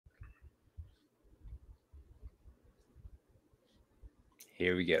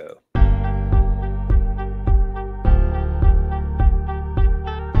Here we go.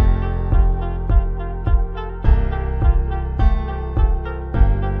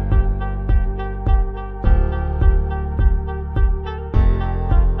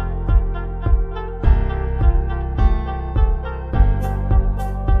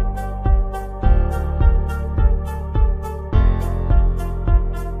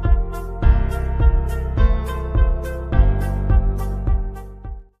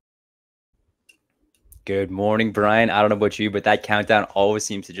 Good morning, Brian. I don't know about you, but that countdown always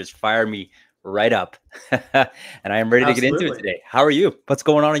seems to just fire me right up. And I am ready to get into it today. How are you? What's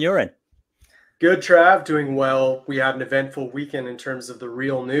going on your end? Good, Trav. Doing well. We had an eventful weekend in terms of the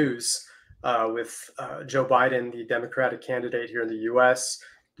real news with Joe Biden, the Democratic candidate here in the U.S.,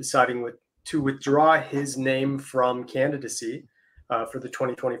 deciding to withdraw his name from candidacy for the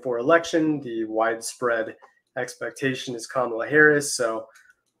 2024 election. The widespread expectation is Kamala Harris. So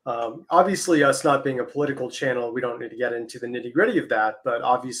obviously, us not being a political channel, we don't need to get into the nitty-gritty of that. But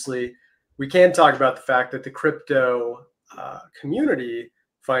obviously, we can talk about the fact that the crypto community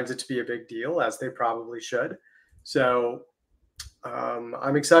finds it to be a big deal, as they probably should. So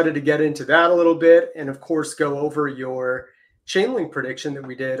I'm excited to get into that a little bit, and of course, go over your Chainlink prediction that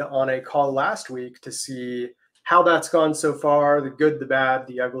we did on a call last week to see how that's gone so far, the good, the bad,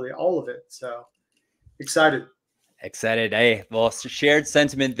 the ugly, all of it. So excited. Excited. Hey, well, shared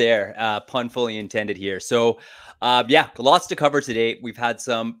sentiment there, pun fully intended here. So yeah, lots to cover today. We've had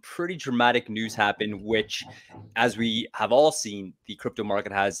some pretty dramatic news happen, which, as we have all seen, the crypto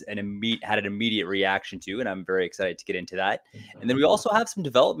market has had an immediate reaction to, and I'm very excited to get into that. And then we also have some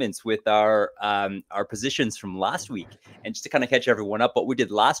developments with our positions from last week. And just to kind of catch everyone up, what we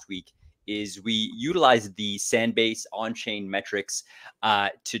did last week is we utilized the Sandbase on-chain metrics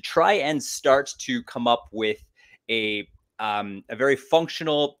to try and start to come up with a very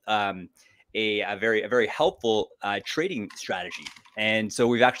functional, a very helpful trading strategy. And so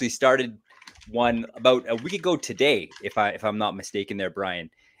we've actually started one about a week ago today, if I'm not mistaken there, Brian.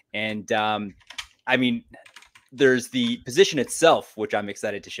 And I mean, there's the position itself, which I'm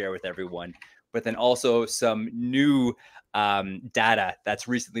excited to share with everyone, but then also some new data that's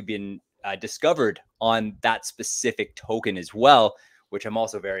recently been discovered on that specific token as well, which I'm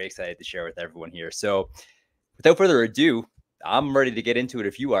also very excited to share with everyone here. So without further ado, I'm ready to get into it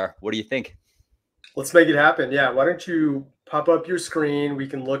if you are. What do you think? Let's make it happen. Yeah. Why don't you pop up your screen? We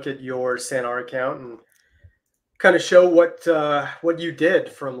can look at your SanR account and kind of show what you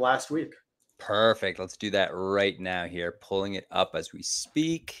did from last week. Perfect. Let's do that right now here. Pulling it up as we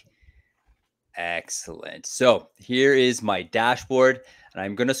speak. Excellent. So here is my dashboard, and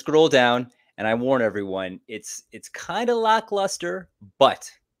I'm going to scroll down, and I warn everyone, it's kind of lackluster, but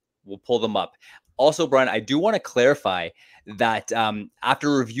we'll pull them up. Also, Brian, I do want to clarify that after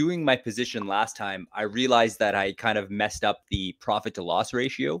reviewing my position last time, I realized that I kind of messed up the profit to loss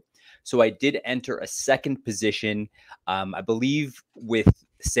ratio. So I did enter a second position. I believe with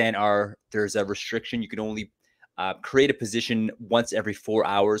SanR, there's a restriction. You can only create a position once every 4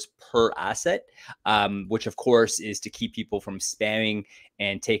 hours per asset, which of course is to keep people from spamming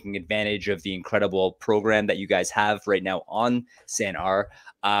and taking advantage of the incredible program that you guys have right now on SanR.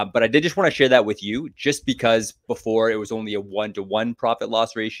 But I did just want to share that with you, just because before it was only a 1-to-1 profit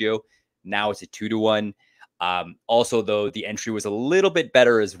loss ratio. Now it's a 2-to-1. Also, though, the entry was a little bit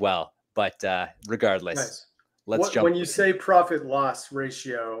better as well. But regardless, nice. Let's jump. When you say profit loss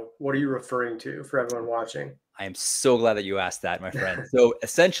ratio, what are you referring to for everyone watching? I am so glad that you asked that, my friend. So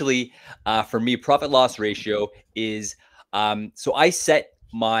essentially, for me, profit loss ratio is, so I set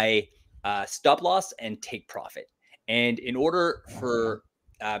my stop loss and take profit. And in order to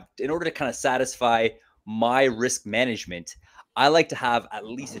kind of satisfy my risk management, I like to have at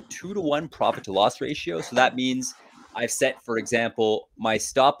least a 2-to-1 profit to loss ratio. So that means I've set, for example, my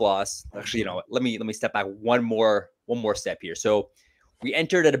stop loss. Actually, let me step back one more step here. So we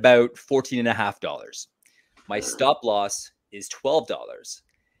entered at about $14.50. My stop loss is $12.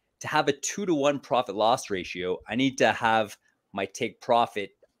 To have a 2-to-1 profit loss ratio, I need to have my take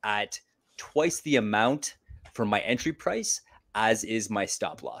profit at twice the amount for my entry price as is my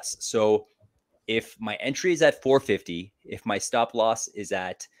stop loss. So if my entry is at $4.50, if my stop loss is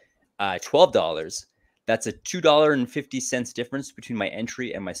at $12, that's a $2.50 difference between my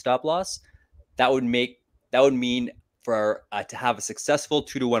entry and my stop loss. That would mean for to have a successful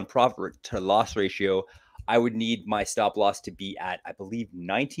 2-to-1 profit to loss ratio, I would need my stop loss to be at, I believe,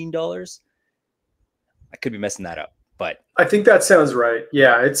 $19. I could be messing that up, but I think that sounds right.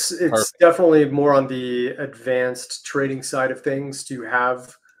 Yeah, it's definitely more on the advanced trading side of things to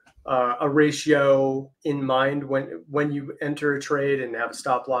have a ratio in mind when you enter a trade and have a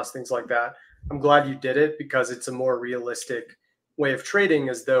stop loss, things like that. I'm glad you did it because it's a more realistic way of trading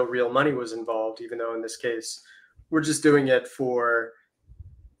as though real money was involved, even though in this case, we're just doing it for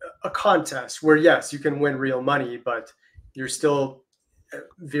a contest where, yes, you can win real money, but you're still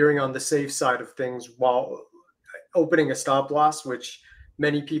veering on the safe side of things while opening a stop loss, which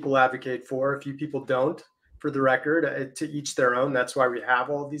many people advocate for. A few people don't, for the record, to each their own. That's why we have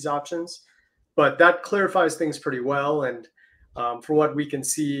all of these options. But that clarifies things pretty well. And from what we can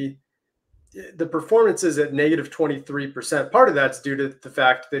see, the performance is at negative 23%. Part of that's due to the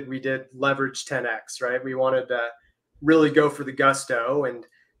fact that we did leverage 10x, right? We wanted to really go for the gusto. And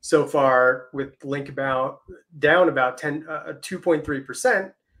so far, with Link down about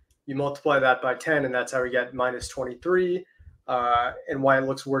 2.3%, you multiply that by 10, and that's how we get minus 23, and why it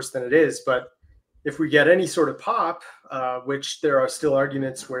looks worse than it is. But if we get any sort of pop, which there are still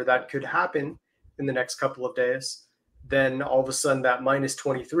arguments where that could happen in the next couple of days, then all of a sudden that minus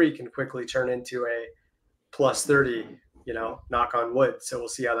 23 can quickly turn into a plus 30, knock on wood. So we'll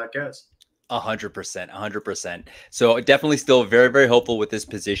see how that goes. 100%, 100%. So definitely still very, very hopeful with this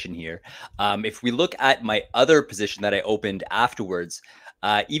position here. If we look at my other position that I opened afterwards,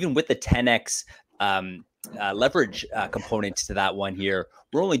 even with the 10x leverage component to that one here,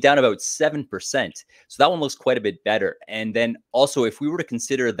 we're only down about 7%. So that one looks quite a bit better. And then also, if we were to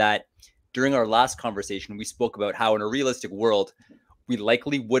consider that during our last conversation, we spoke about how in a realistic world, we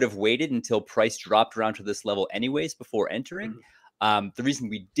likely would have waited until price dropped around to this level anyways before entering. The reason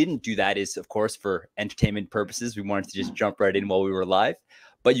we didn't do that is, of course, for entertainment purposes. We wanted to just jump right in while we were live.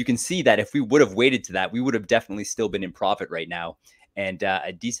 But you can see that if we would have waited to that, we would have definitely still been in profit right now, and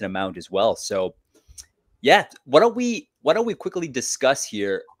a decent amount as well. So yeah, why don't we quickly discuss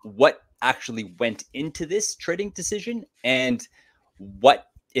here what actually went into this trading decision and what,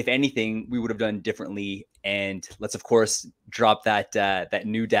 if anything, we would have done differently. And let's, of course, drop that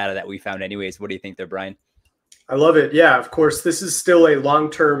new data that we found anyways. What do you think there, Brian? I love it. Yeah, of course, this is still a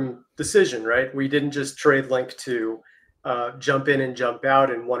long-term decision, right? We didn't just trade Link to jump in and jump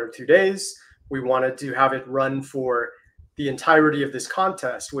out in 1 or 2 days. We wanted to have it run for the entirety of this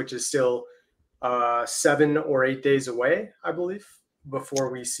contest, which is still 7 or 8 days away, I believe,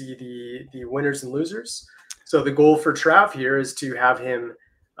 before we see the winners and losers. So the goal for Trav here is to have him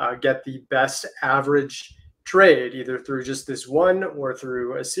get the best average trade, either through just this one or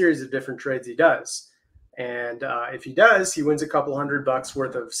through a series of different trades he does. And if he does, he wins a couple $100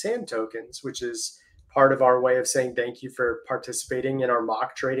 worth of SAN tokens, which is part of our way of saying thank you for participating in our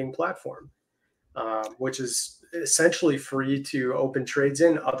mock trading platform, which is essentially free to open trades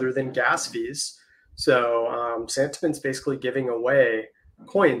in other than gas fees. So Sentiment's basically giving away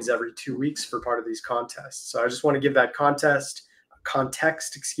coins every 2 weeks for part of these contests. So I just want to give that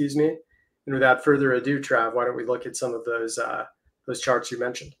context, excuse me. And without further ado, Trav, why don't we look at some of those charts you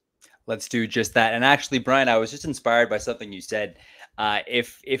mentioned? Let's do just that. And actually, Brian, I was just inspired by something you said.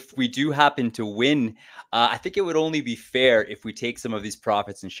 If we do happen to win, I think it would only be fair if we take some of these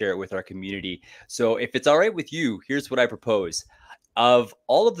profits and share it with our community. So if it's all right with you, here's what I propose. Of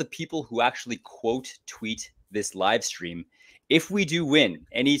all of the people who actually quote tweet this live stream, if we do win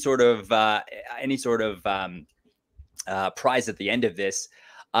any sort of prize at the end of this,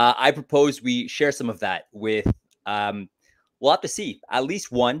 I propose we share some of that with, we'll have to see, at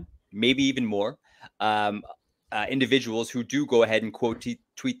least one, maybe even more individuals who do go ahead and quote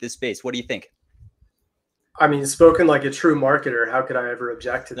tweet this space. What do you think? I mean, spoken like a true marketer, how could I ever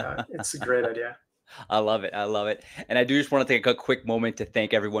object to that? It's a great idea. I love it. I love it. And I do just want to take a quick moment to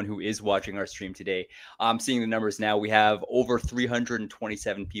thank everyone who is watching our stream today. I'm seeing the numbers now. We have over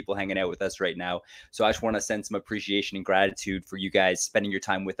 327 people hanging out with us right now. So I just want to send some appreciation and gratitude for you guys spending your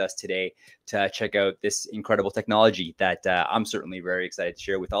time with us today to check out this incredible technology that I'm certainly very excited to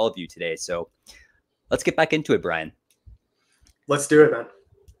share with all of you today. So let's get back into it, Brian. Let's do it, man.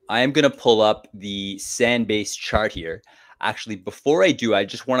 I am going to pull up the SAN-based chart here. Actually, before I do, I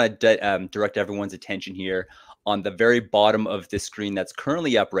just want to direct everyone's attention here on the very bottom of this screen that's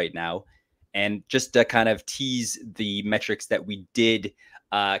currently up right now, and just to kind of tease the metrics that we did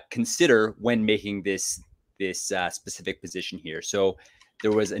consider when making this specific position here. So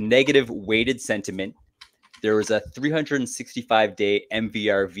there was a negative weighted sentiment. There was a 365-day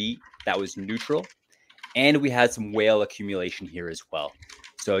MVRV that was neutral, and we had some whale accumulation here as well.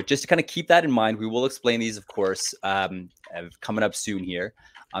 So just to kind of keep that in mind, we will explain these, of course, coming up soon here.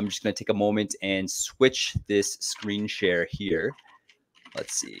 I'm just going to take a moment and switch this screen share here.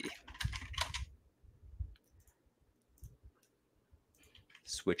 Let's see.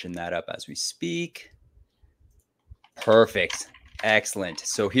 Switching that up as we speak. Perfect. Excellent.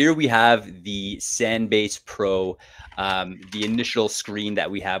 So here we have the Sandbase Pro, the initial screen that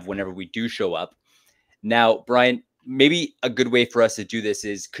we have whenever we do show up. Now, Brian, maybe a good way for us to do this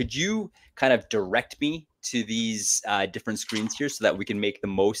is, could you kind of direct me to these different screens here so that we can make the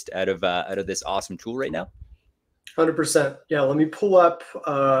most out of this awesome tool right now? 100%. Yeah, let me pull up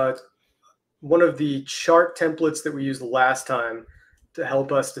one of the chart templates that we used last time to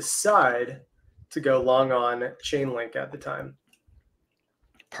help us decide to go long on Chainlink at the time.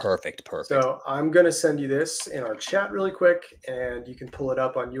 Perfect, perfect. So I'm going to send you this in our chat really quick, and you can pull it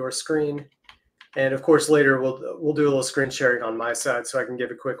up on your screen. And of course, later we'll do a little screen sharing on my side so I can give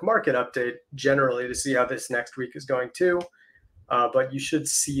a quick market update generally to see how this next week is going too. But you should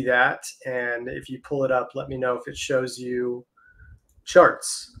see that. And if you pull it up, let me know if it shows you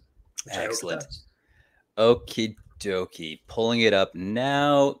charts. Excellent. Okie dokie. Pulling it up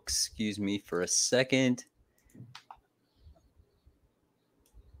now. Excuse me for a second.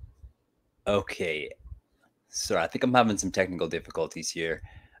 Okay. Sorry, I think I'm having some technical difficulties here.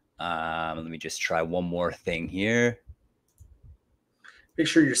 Let me just try one more thing here. Make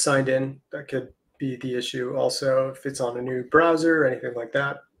sure you're signed in. That could be the issue also if it's on a new browser or anything like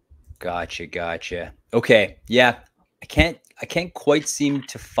that. Gotcha. Okay. Yeah. I can't quite seem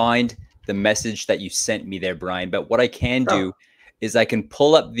to find the message that you sent me there, Brian, but what I can do is I can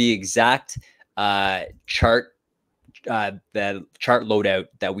pull up the exact chart the chart loadout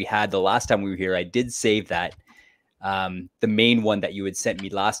that we had the last time we were here. I did save that. The main one that you had sent me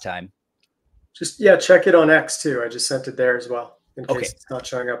last time. Just, check it on X too. I just sent it there as well in case it's not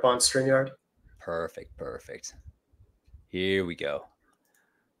showing up on StreamYard. Perfect. Here we go.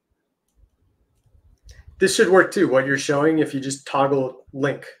 This should work too. What you're showing, if you just toggle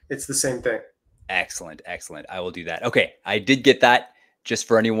link, it's the same thing. Excellent. I will do that. Okay. I did get that, just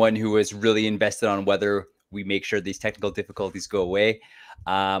for anyone who is really invested on whether we make sure these technical difficulties go away.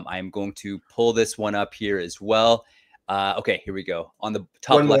 I'm going to pull this one up here as well. Okay, here we go. On the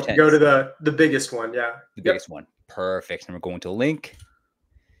top left hand. Go to the biggest one. Yeah. The biggest one. Perfect. And we're going to link.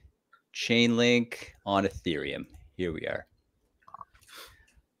 Chainlink on Ethereum. Here we are.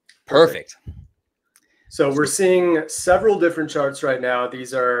 Perfect. So we're seeing several different charts right now.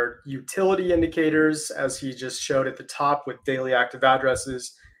 These are utility indicators, as he just showed at the top with daily active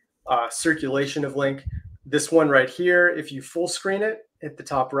addresses, circulation of link. This one right here, if you full screen it at the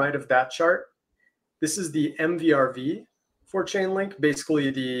top right of that chart, this is the MVRV for Chainlink, basically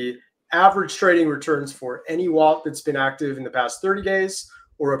the average trading returns for any wallet that's been active in the past 30 days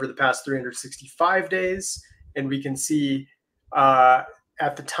or over the past 365 days. And we can see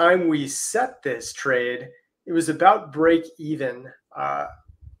at the time we set this trade, it was about break even.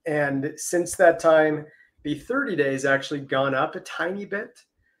 And since that time, the 30 days actually gone up a tiny bit,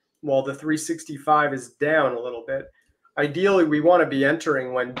 while the 365 is down a little bit. Ideally, we want to be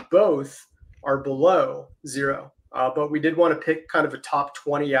entering when both are below zero. But we did want to pick kind of a top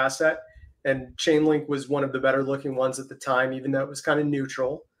 20 asset, and Chainlink was one of the better looking ones at the time, even though it was kind of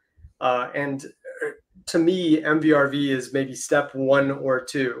neutral. And to me, MVRV is maybe step 1 or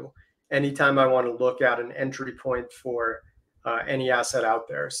 2 anytime I want to look at an entry point for any asset out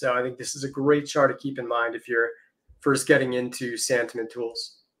there. So I think this is a great chart to keep in mind if you're first getting into sentiment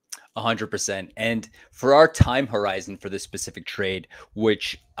tools. 100%. And for our time horizon for this specific trade,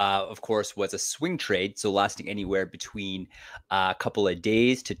 which of course was a swing trade, so lasting anywhere between a couple of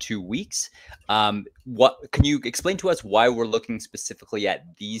days to 2 weeks, what can you explain to us why we're looking specifically at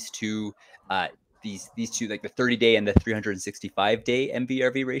these two, like the 30-day and the 365-day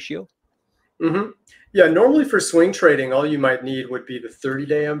MVRV ratio? Mm-hmm. Yeah, normally for swing trading, all you might need would be the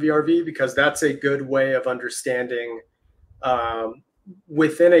 30-day MVRV, because that's a good way of understanding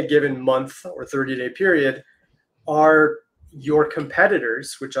within a given month or 30-day period, are your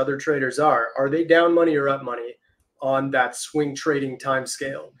competitors, which other traders are they down money or up money on that swing trading time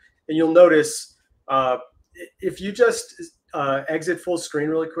scale? And you'll notice if you just exit full screen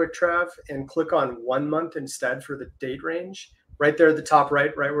really quick, Trav, and click on 1 month instead for the date range, right there at the top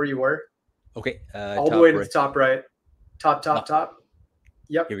right where you were. Okay. All the way to the top right. Top.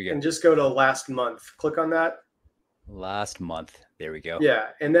 Yep. Here we go. And just go to last month. Click on that. Last month. There we go. Yeah.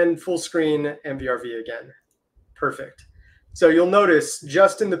 And then full screen MVRV again. Perfect. So you'll notice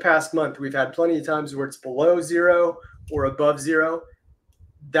just in the past month, we've had plenty of times where it's below zero or above zero.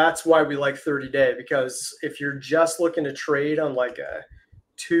 That's why we like 30-day, because if you're just looking to trade on like a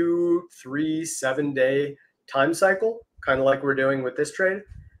 2, 3, 7-day time cycle, kind of like we're doing with this trade,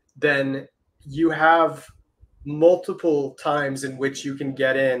 then you have multiple times in which you can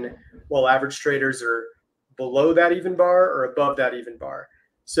get in while average traders are below that even bar or above that even bar.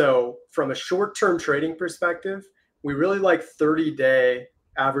 So from a short-term trading perspective, we really like 30-day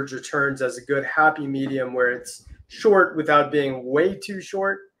average returns as a good happy medium where it's short without being way too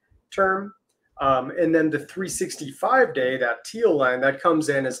short term. And then the 365-day, that teal line, that comes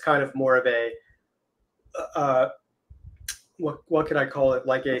in as kind of more of a, what can I call it?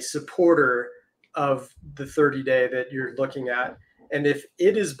 Like a supporter of the 30-day that you're looking at. And if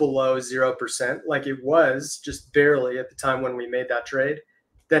it is below 0%, like it was just barely at the time when we made that trade,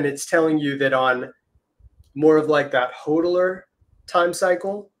 then it's telling you that on more of like that hodler time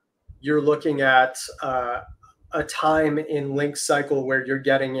cycle, you're looking at a time in link cycle where you're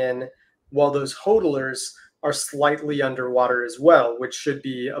getting in while those hodlers are slightly underwater as well, which should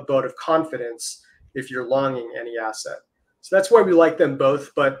be a vote of confidence if you're longing any asset. So that's why we like them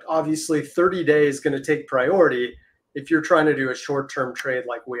both. But obviously 30 days is going to take priority if you're trying to do a short-term trade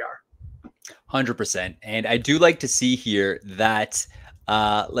like we are. 100%. And I do like to see here that,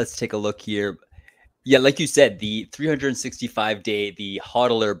 let's take a look here. Yeah, like you said, the 365-day, the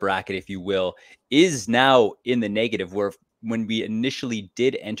hodler bracket, if you will, is now in the negative, where when we initially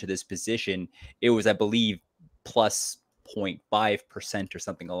did enter this position, it was, I believe, plus 0.5% or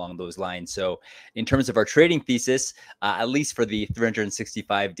something along those lines. So in terms of our trading thesis, at least for the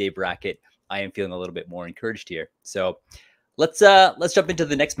 365-day bracket, I am feeling a little bit more encouraged here. So let's jump into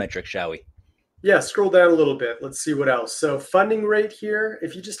the next metric, shall we? Yeah, scroll down a little bit. Let's see what else. So funding rate here,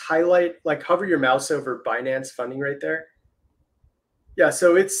 if you just highlight, like hover your mouse over Binance funding rate there. Yeah,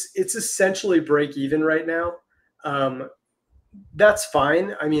 so it's essentially break even right now. That's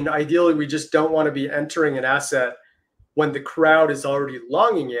fine. I mean, ideally, we just don't want to be entering an asset when the crowd is already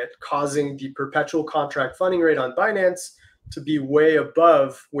longing it, causing the perpetual contract funding rate on Binance to be way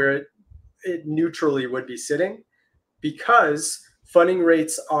above where it neutrally would be sitting, because funding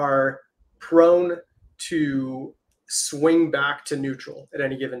rates are prone to swing back to neutral at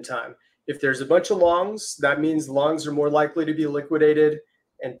any given time. If there's a bunch of longs, that means longs are more likely to be liquidated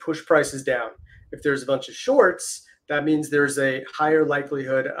and push prices down. If there's a bunch of shorts, that means there's a higher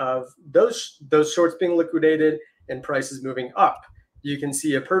likelihood of those shorts being liquidated and prices moving up. You can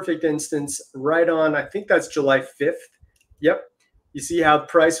see a perfect instance right on, I think that's July 5th. Yep. You see how the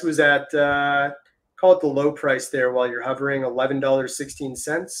price was at, call it the low price there while you're hovering,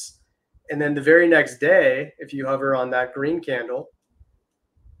 $11.16. And then the very next day, if you hover on that green candle,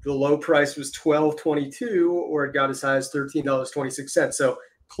 the low price was $12.22, or it got as high as $13.26. So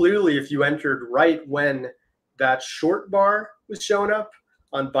clearly, if you entered right when that short bar was showing up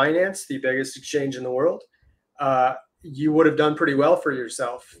on Binance, the biggest exchange in the world, you would have done pretty well for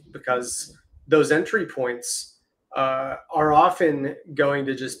yourself, because those entry points are often going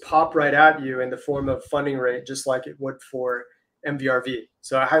to just pop right at you in the form of funding rate, just like it would for MVRV.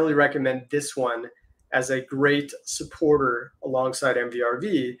 So I highly recommend this one as a great supporter alongside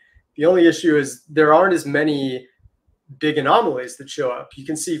MVRV. The only issue is there aren't as many big anomalies that show up. You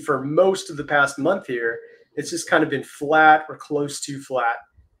can see for most of the past month here, it's just kind of been flat or close to flat.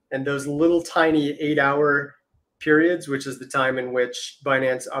 And those little tiny 8-hour periods, which is the time in which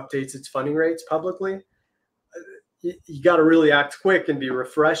Binance updates its funding rates publicly, you got to really act quick and be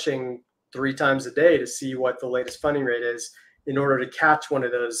refreshing 3 times a day to see what the latest funding rate is in order to catch one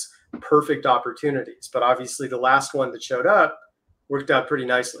of those perfect opportunities. But obviously the last one that showed up worked out pretty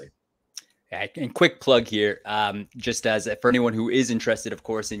nicely. And quick plug here, just as for anyone who is interested, of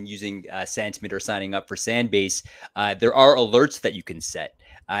course, in using Santiment or signing up for Sandbase, there are alerts that you can set.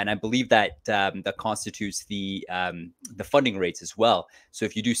 And I believe that that constitutes the funding rates as well. So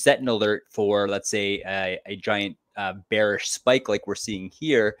if you do set an alert for, let's say, a giant bearish spike like we're seeing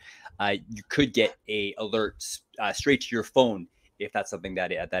here, you could get a alert straight to your phone if that's something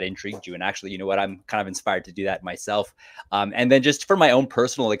that intrigued you. And actually, you know what, I'm kind of inspired to do that myself. And then just for my own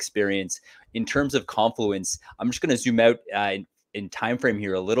personal experience, in terms of Confluence, I'm just going to zoom out in time frame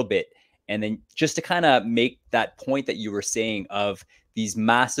here a little bit. And then just to kind of make that point that you were saying of these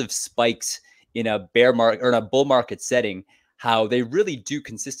massive spikes in a bear market or in a bull market setting, how they really do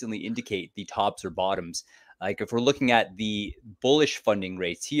consistently indicate the tops or bottoms. Like if we're looking at the bullish funding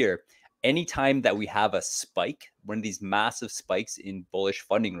rates here, anytime that we have a spike, one of these massive spikes in bullish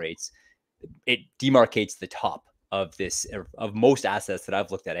funding rates, it demarcates the top of this, of most assets that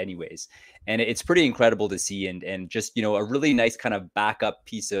I've looked at anyways. And it's pretty incredible to see, and just, you know, a really nice kind of backup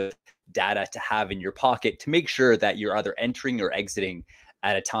piece of data to have in your pocket to make sure that you're either entering or exiting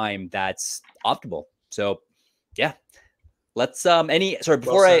at a time that's optimal. So yeah, let's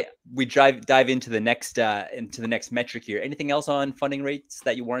before we dive into the next metric here, anything else on funding rates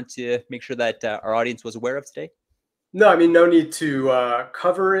that you wanted to make sure that our audience was aware of today? No, I mean, no need to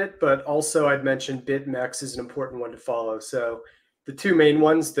cover it, but also I'd mention BitMEX is an important one to follow. So the two main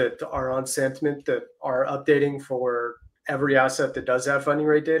ones that are on sentiment that are updating for every asset that does have funding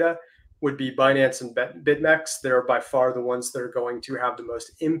rate data would be Binance and BitMEX. They're by far the ones that are going to have the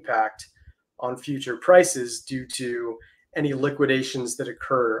most impact on future prices due to any liquidations that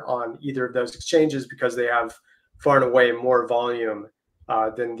occur on either of those exchanges, because they have far and away more volume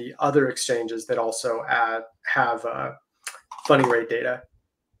than the other exchanges that also have funding rate data.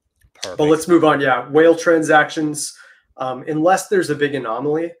 Perfect. But let's move on. Yeah, whale transactions. Unless there's a big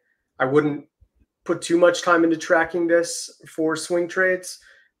anomaly, I wouldn't put too much time into tracking this for swing trades.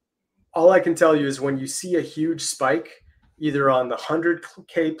 All I can tell you is when you see a huge spike, either on the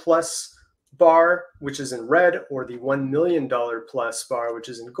 100K plus bar, which is in red, or the $1 million plus bar, which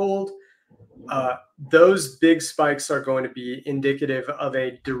is in gold, those big spikes are going to be indicative of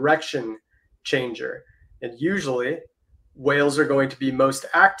a direction changer. And usually whales are going to be most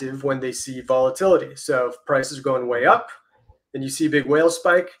active when they see volatility. So if prices are going way up and you see a big whale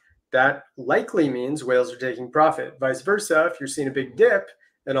spike, that likely means whales are taking profit. Vice versa, if you're seeing a big dip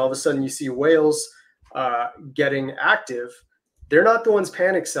and all of a sudden you see whales getting active, they're not the ones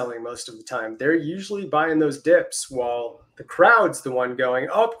panic selling most of the time. They're usually buying those dips while the crowd's the one going,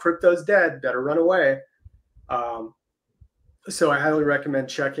 oh, crypto's dead, better run away. So I highly recommend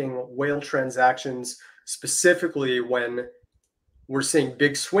checking whale transactions, specifically when we're seeing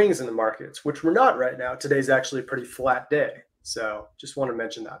big swings in the markets, which we're not right now. Today's actually a pretty flat day. So just want to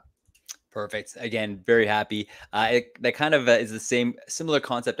mention that. Perfect. Again, very happy. That kind of is the similar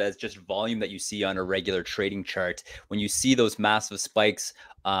concept as just volume that you see on a regular trading chart. When you see those massive spikes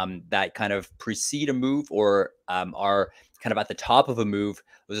that kind of precede a move or are kind of at the top of a move,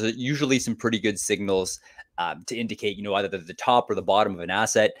 those are usually some pretty good signals to indicate, you know, either the top or the bottom of an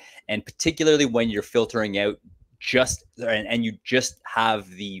asset. And particularly when you're filtering out and you just have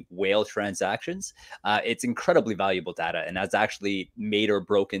the whale transactions, it's incredibly valuable data, and that's actually made or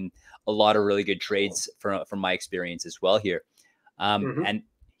broken a lot of really good trades from my experience as well here. And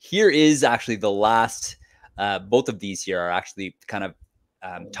here is actually the last, both of these here are actually kind of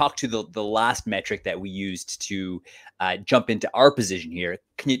talk to the last metric that we used to jump into our position here.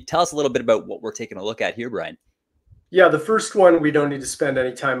 Can you tell us a little bit about what we're taking a look at here, Brian? Yeah, the first one we don't need to spend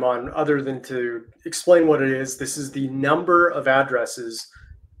any time on other than to explain what it is. This is the number of addresses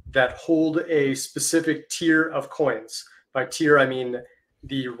that hold a specific tier of coins. By tier, I mean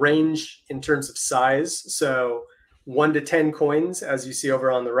the range in terms of size. So 1 to 10 coins, as you see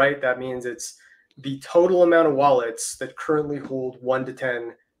over on the right, that means it's the total amount of wallets that currently hold 1 to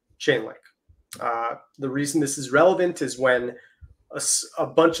 10 Chainlink. The reason this is relevant is when a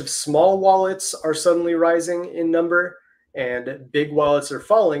bunch of small wallets are suddenly rising in number and big wallets are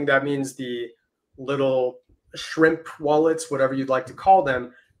falling, that means the little shrimp wallets, whatever you'd like to call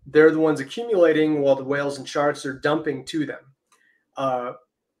them, they're the ones accumulating while the whales and sharks are dumping to them.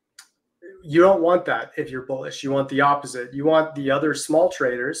 You don't want that if you're bullish. You want the opposite. You want the other small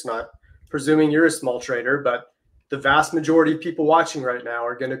traders, not presuming you're a small trader, but the vast majority of people watching right now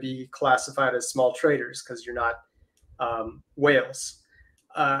are going to be classified as small traders because you're not whales.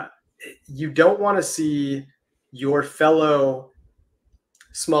 You don't want to see your fellow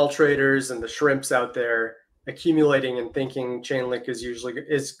small traders and the shrimps out there accumulating and thinking Chainlink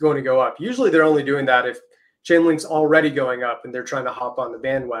is going to go up. Usually they're only doing that if Chainlink's already going up and they're trying to hop on the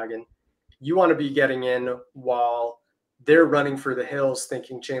bandwagon. You want to be getting in while they're running for the hills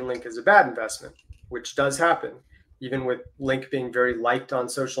thinking Chainlink is a bad investment, which does happen. Even with Link being very liked on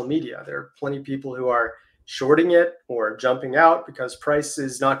social media, there are plenty of people who are shorting it or jumping out because price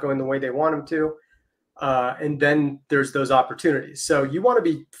is not going the way they want them to. And then there's those opportunities. So you want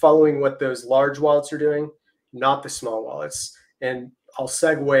to be following what those large wallets are doing, not the small wallets. And I'll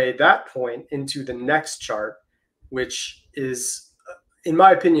segue that point into the next chart, which is, in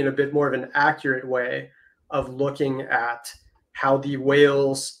my opinion, a bit more of an accurate way of looking at how the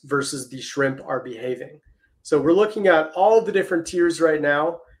whales versus the shrimp are behaving. So we're looking at all of the different tiers right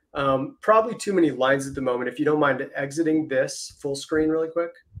now. Probably too many lines at the moment. If you don't mind exiting this full screen really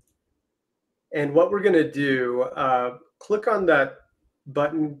quick. And what we're going to do, click on that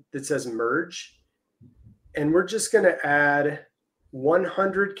button that says merge. And we're just going to add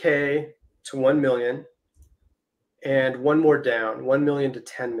 100K to 1 million and one more down, 1 million to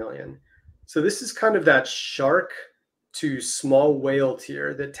 10 million. So this is kind of that shark to small whale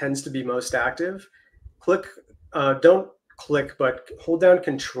tier that tends to be most active. Don't click, but hold down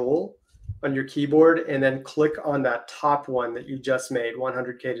Control on your keyboard and then click on that top one that you just made,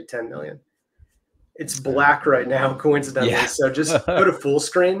 100K to 10 million. It's black right now, coincidentally. Yeah. So just go to full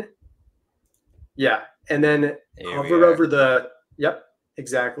screen. Yeah. And then hover over the, yep,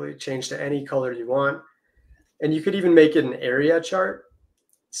 exactly. Change to any color you want. And you could even make it an area chart.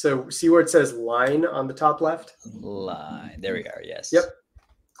 So see where it says line on the top left? Line. There we are. Yes. Yep.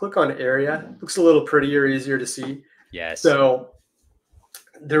 Click on area. Looks a little prettier, easier to see. Yes. So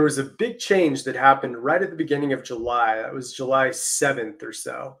there was a big change that happened right at the beginning of July. That was July 7th or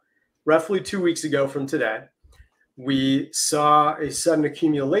so, roughly 2 weeks ago from today. We saw a sudden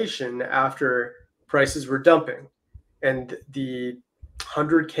accumulation after prices were dumping, and the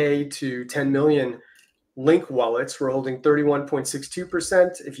 100K to 10 million Link wallets were holding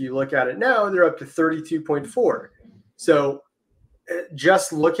 31.62%. If you look at it now, they're up to 32.4. So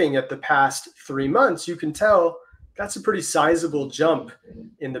just looking at the past 3 months, you can tell that's a pretty sizable jump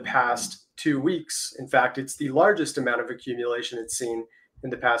in the past 2 weeks. In fact, it's the largest amount of accumulation it's seen in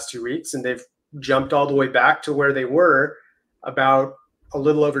the past 2 weeks, and they've jumped all the way back to where they were about a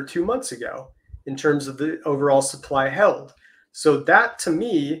little over 2 months ago in terms of the overall supply held. So that, to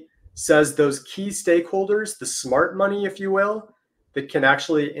me, says those key stakeholders, the smart money, if you will, that can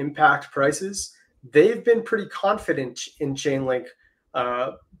actually impact prices, they've been pretty confident in Chainlink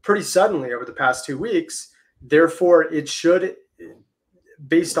pretty suddenly over the past 2 weeks. Therefore, it should,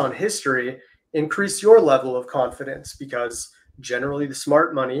 based on history, increase your level of confidence, because generally the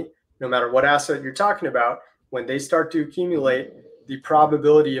smart money, no matter what asset you're talking about, when they start to accumulate, the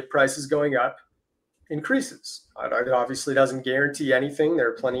probability of prices going up increases. It obviously doesn't guarantee anything. There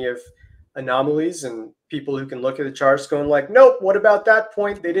are plenty of anomalies and people who can look at the charts going like, nope, what about that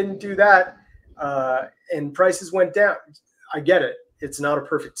point? They didn't do that. And prices went down. I get it. It's not a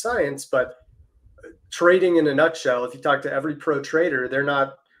perfect science, but trading in a nutshell, if you talk to every pro trader, they're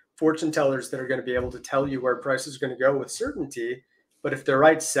not fortune tellers that are going to be able to tell you where prices are going to go with certainty. But if they're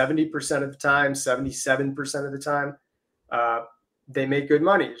right 70% of the time, 77% of the time, they make good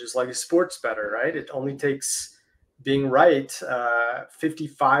money, just like a sports bettor, right? It only takes being right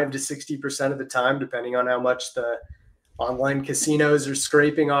 55 to 60% of the time, depending on how much the online casinos are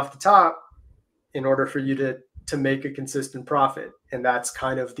scraping off the top, in order for you to make a consistent profit. And that's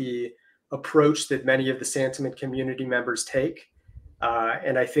kind of the approach that many of the sentiment community members take.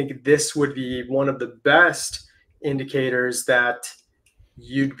 And I think this would be one of the best indicators that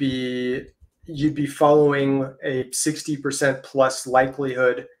you'd be following a 60% plus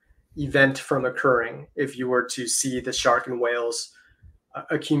likelihood event from occurring if you were to see the shark and whales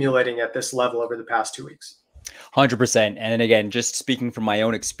accumulating at this level over the past 2 weeks. 100%. And again, just speaking from my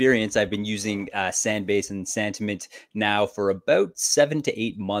own experience, I've been using Sandbase and Sentiment now for about 7 to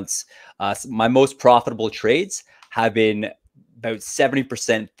 8 months. My most profitable trades have been about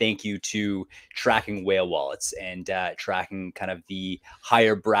 70% thank you to tracking whale wallets and tracking kind of the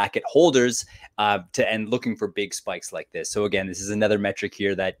higher bracket holders and looking for big spikes like this. So again, this is another metric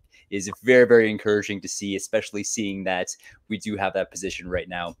here that is very, very encouraging to see, especially seeing that we do have that position right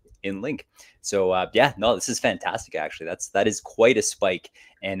now in Link. So yeah, no, this is fantastic. Actually, that is quite a spike,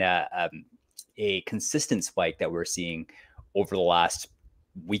 and a consistent spike that we're seeing over the last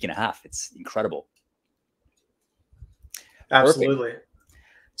week and a half. It's incredible. Absolutely. Perfect.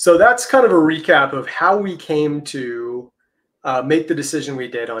 So that's kind of a recap of how we came to make the decision we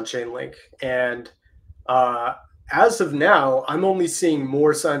did on Chainlink. And as of now, I'm only seeing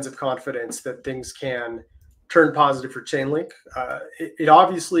more signs of confidence that things can turn positive for Chainlink. It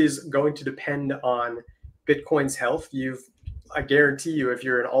obviously is going to depend on Bitcoin's health. I guarantee you, if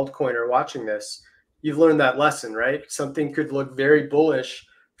you're an altcoiner watching this, you've learned that lesson, right? Something could look very bullish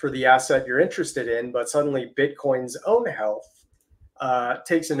for the asset you're interested in, but suddenly Bitcoin's own health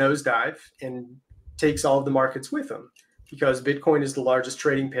takes a nosedive and takes all of the markets with them, because Bitcoin is the largest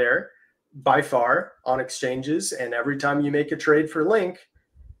trading pair by far on exchanges. And every time you make a trade for Link,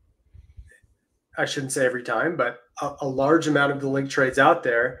 I shouldn't say every time, but a large amount of the Link trades out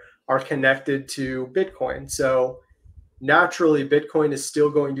there are connected to Bitcoin. So naturally, Bitcoin is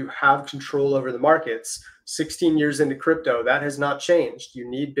still going to have control over the markets. 16 years into crypto, that has not changed. You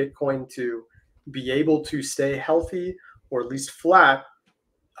need Bitcoin to be able to stay healthy or at least flat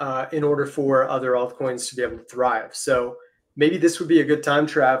in order for other altcoins to be able to thrive. So maybe this would be a good time,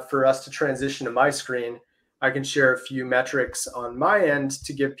 Trav, for us to transition to my screen. I can share a few metrics on my end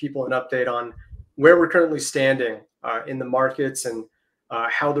to give people an update on where we're currently standing in the markets, and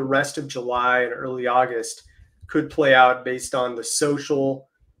how the rest of July and early August could play out based on the social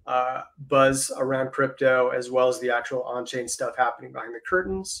buzz around crypto, as well as the actual on-chain stuff happening behind the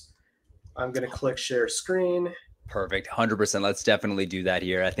curtains. I'm going to click share screen. Perfect. 100%. Let's definitely do that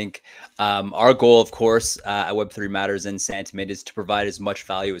here. I think our goal, of course, at Web3 Matters and Sentiment is to provide as much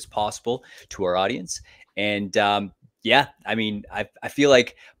value as possible to our audience. And yeah, I mean, I feel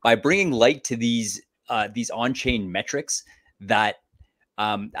like by bringing light to these on-chain metrics that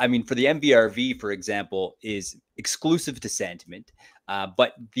I mean, for the MVRV, for example, is exclusive to sentiment,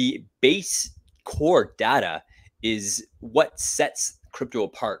 but the base core data is what sets crypto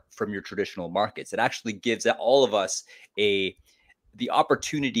apart from your traditional markets. It actually gives all of us the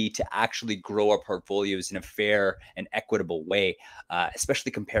opportunity to actually grow our portfolios in a fair and equitable way,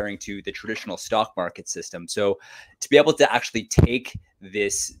 especially comparing to the traditional stock market system. So to be able to actually take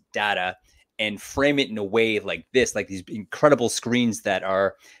this data and frame it in a way like this, like these incredible screens that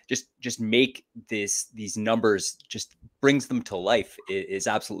are just make these numbers, just brings them to life, is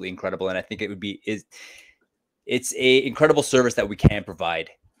absolutely incredible. And I think it's a incredible service that we can provide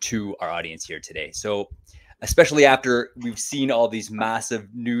to our audience here today. So especially after we've seen all these massive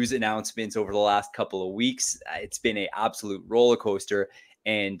news announcements over the last couple of weeks, it's been an absolute roller coaster,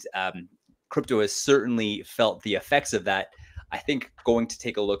 and crypto has certainly felt the effects of that. I think going to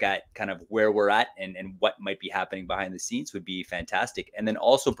take a look at kind of where we're at and what might be happening behind the scenes would be fantastic. And then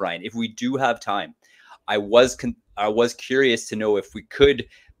also, Brian, if we do have time, I was curious to know if we could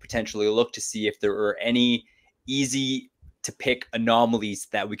potentially look to see if there are any easy to pick anomalies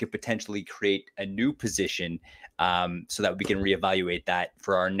that we could potentially create a new position, so that we can reevaluate that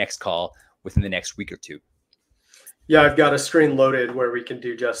for our next call within the next week or two. Yeah, I've got a screen loaded where we can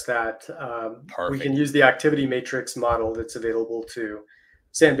do just that. We Perfect. can use the activity matrix model that's available to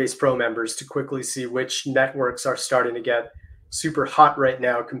Sandbase Pro members to quickly see which networks are starting to get super hot right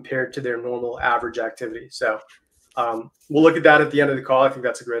now compared to their normal average activity. So we'll look at that at the end of the call. I think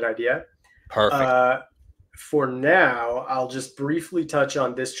that's a great idea. Perfect. For now, I'll just briefly touch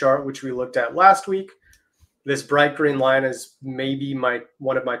on this chart, which we looked at last week. This bright green line is maybe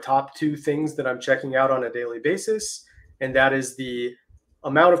one of my top two things that I'm checking out on a daily basis, and that is the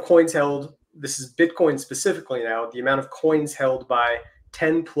amount of coins held. This is Bitcoin specifically now, the amount of coins held by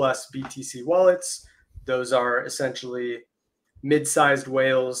 10 plus BTC wallets. Those are essentially mid-sized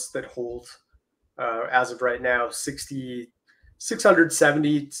whales that hold, as of right now,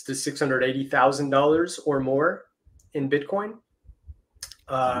 $670,000 to $680,000 or more in Bitcoin.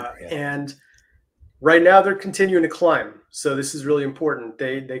 And right now they're continuing to climb. So this is really important.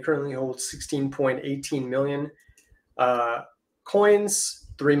 They currently hold 16.18 million coins.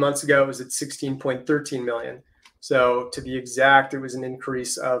 3 months ago, it was at 16.13 million. So to be exact, it was an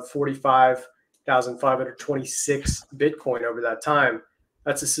increase of 45,526 Bitcoin over that time.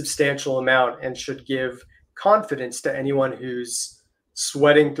 That's a substantial amount and should give confidence to anyone who's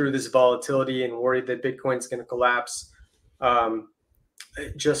sweating through this volatility and worried that Bitcoin's going to collapse.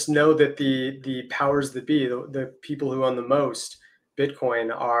 Just know that the powers that be, the people who own the most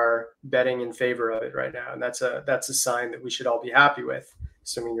Bitcoin, are betting in favor of it right now, and that's a sign that we should all be happy with,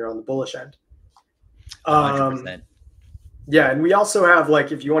 assuming you're on the bullish end. 100%. Yeah, and we also have,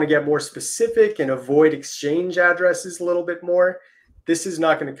 like, if you want to get more specific and avoid exchange addresses a little bit more, this is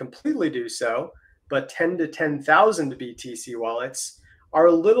not going to completely do so, but 10 to 10,000 BTC wallets are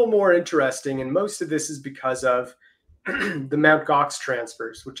a little more interesting, and most of this is because of the Mt. Gox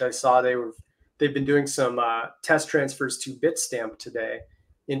transfers, which I saw they've been doing some test transfers to Bitstamp today,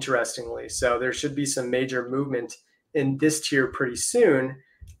 interestingly. So there should be some major movement in this tier pretty soon.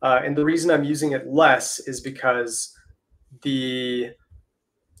 And the reason I'm using it less is because the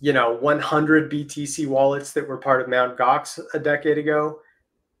 100 BTC wallets that were part of Mt. Gox a decade ago,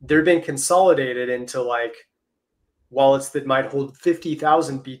 they're being consolidated into like wallets that might hold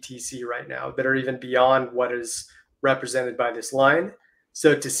 50,000 BTC right now, that are even beyond what is represented by this line.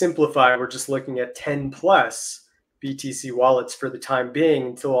 So to simplify, we're just looking at 10 plus BTC wallets for the time being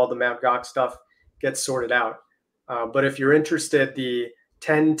until all the Mt. Gox stuff gets sorted out. But if you're interested, the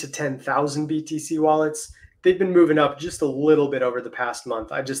 10 to 10,000 BTC wallets, they've been moving up just a little bit over the past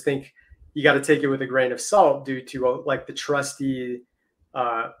month. I just think you got to take it with a grain of salt due to like the trusty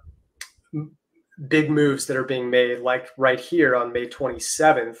big moves that are being made, like right here on May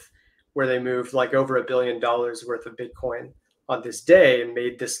 27th, where they moved like over $1 billion worth of Bitcoin on this day and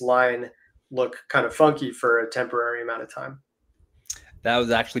made this line look kind of funky for a temporary amount of time. That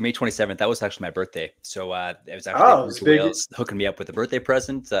was actually May 27th. That was actually my birthday. So it was actually Wales hooking me up with a birthday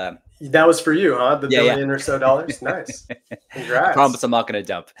present. That was for you, huh? The billion or so dollars. Nice. Congrats. I promise I'm not going to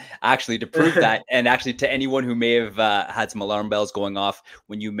dump. Actually, to prove that, and actually to anyone who may have had some alarm bells going off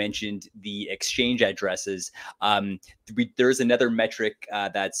when you mentioned the exchange addresses, there's another metric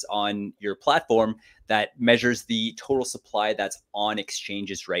that's on your platform that measures the total supply that's on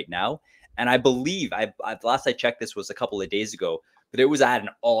exchanges right now. And I believe, last I checked, this was a couple of days ago, but it was at an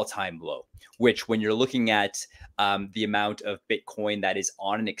all-time low, which when you're looking at the amount of Bitcoin that is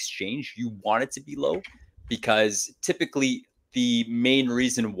on an exchange, you want it to be low, because typically the main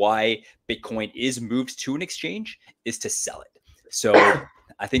reason why Bitcoin is moved to an exchange is to sell it. So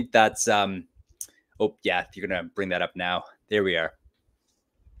I think that's, oh yeah, if you're going to bring that up now, there we are.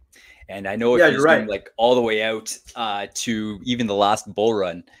 And I know if you you're zoom right. like all the way out to even the last bull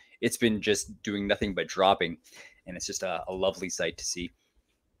run, it's been just doing nothing but dropping. And it's just a lovely sight to see.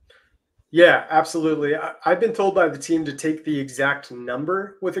 Yeah, absolutely. I've been told by the team to take the exact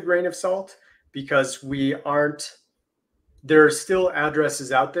number with a grain of salt because there are still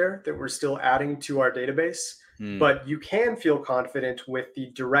addresses out there that we're still adding to our database, but you can feel confident with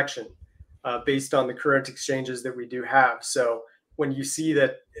the direction based on the current exchanges that we do have. So when you see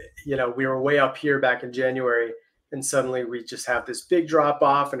that, we were way up here back in January and suddenly we just have this big drop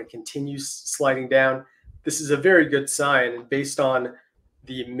off and it continues sliding down, this is a very good sign. And based on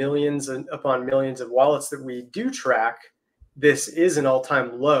the millions and upon millions of wallets that we do track, this is an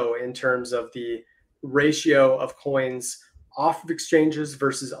all-time low in terms of the ratio of coins off of exchanges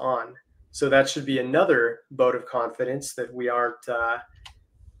versus on. So that should be another vote of confidence that we aren't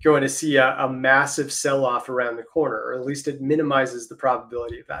going to see a massive sell-off around the corner, or at least it minimizes the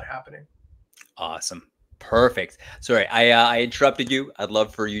probability of that happening. Awesome. Perfect. Sorry, I interrupted you. I'd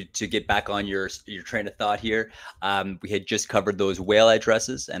love for you to get back on your train of thought here. We had just covered those whale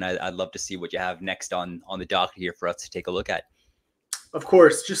addresses, and I'd love to see what you have next on the docket here for us to take a look at. Of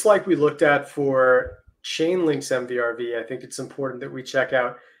course, just like we looked at for Chainlink's MVRV, I think it's important that we check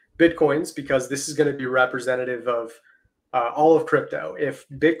out Bitcoin's because this is going to be representative of all of crypto. If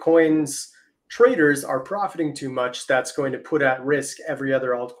Bitcoin's traders are profiting too much, that's going to put at risk every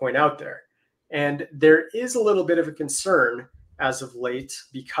other altcoin out there. And there is a little bit of a concern as of late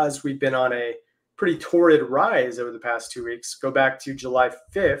because we've been on a pretty torrid rise over the past 2 weeks. Go back to July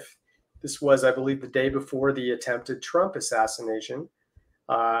 5th. This was, I believe, the day before the attempted Trump assassination.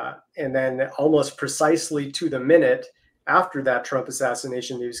 And then almost precisely to the minute after that Trump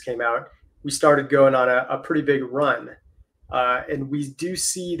assassination news came out, we started going on a pretty big run. And we do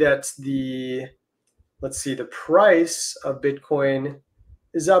see that the price of Bitcoin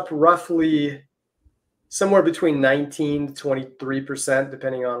is up roughly somewhere between 19 to 23%,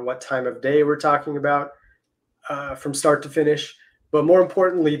 depending on what time of day we're talking about from start to finish. But more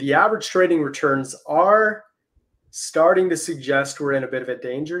importantly, the average trading returns are starting to suggest we're in a bit of a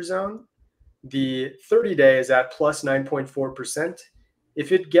danger zone. The 30-day is at plus 9.4%.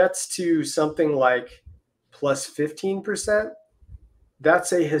 If it gets to something like plus 15%,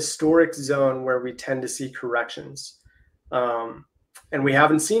 that's a historic zone where we tend to see corrections. And we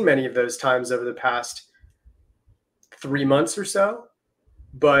haven't seen many of those times over the past 3 months or so,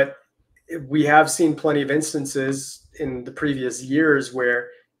 but we have seen plenty of instances in the previous years where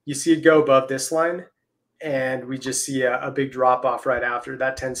you see it go above this line and we just see a big drop off right after.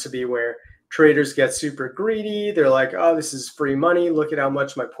 That tends to be where traders get super greedy. They're like, oh, this is free money. Look at how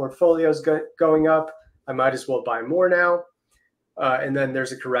much my portfolio is going up. I might as well buy more now. And then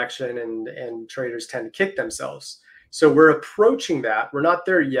there's a correction and traders tend to kick themselves. So we're approaching that. We're not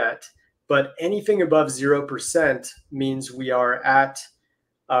there yet, but anything above 0% means we are at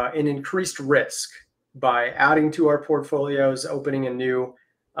an increased risk by adding to our portfolios, opening a new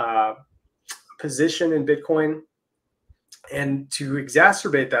position in Bitcoin. And to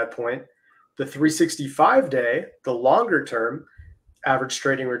exacerbate that point, the 365-day, the longer term average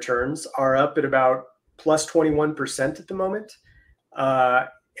trading returns are up at about plus 21% at the moment.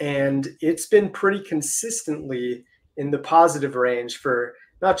 And it's been pretty consistently in the positive range for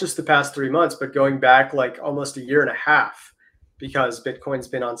not just the past 3 months, but going back like almost a year and a half, because Bitcoin's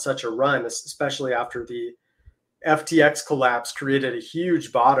been on such a run, especially after the FTX collapse created a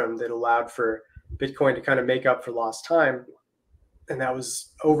huge bottom that allowed for Bitcoin to kind of make up for lost time. And that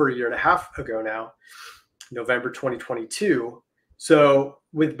was over a year and a half ago now, November 2022. So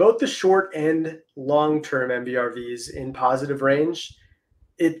with both the short and long-term MVRVs in positive range,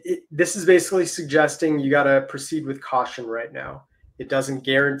 this is basically suggesting you got to proceed with caution right now. It doesn't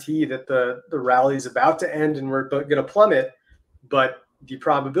guarantee that the rally is about to end and we're going to plummet, but the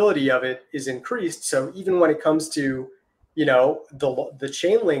probability of it is increased. So even when it comes to, the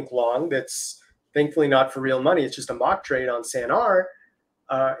Chainlink long, that's thankfully not for real money, it's just a mock trade on SanR,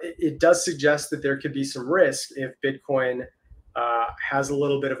 it does suggest that there could be some risk if Bitcoin has a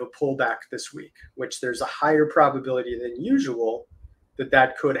little bit of a pullback this week, which there's a higher probability than usual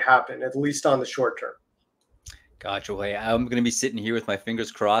that could happen, at least on the short term. Gotcha. Well, I'm going to be sitting here with my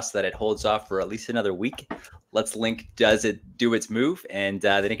fingers crossed that it holds off for at least another week. Let's Link does it do its move, and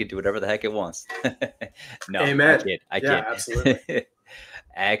then it can do whatever the heck it wants. No, Amen. I kid. Absolutely.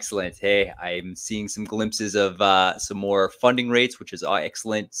 Excellent. Hey, I'm seeing some glimpses of some more funding rates, which is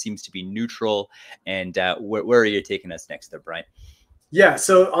excellent. Seems to be neutral. And where are you taking us next there, Brian? Yeah,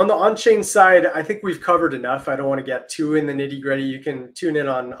 so on the on-chain side, I think we've covered enough. I don't want to get too in the nitty-gritty. You can tune in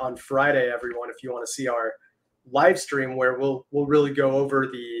on Friday, everyone, if you want to see our live stream where we'll really go over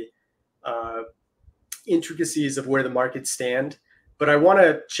the intricacies of where the markets stand. But I want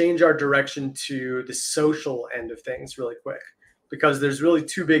to change our direction to the social end of things really quick, because there's really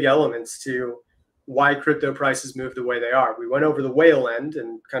two big elements to why crypto prices move the way they are. We went over the whale end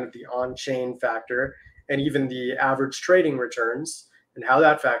and kind of the on-chain factor, and even the average trading returns and how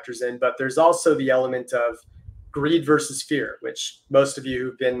that factors in. But there's also the element of greed versus fear, which most of you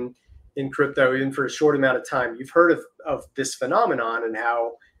who've been in crypto, even for a short amount of time, you've heard of this phenomenon, and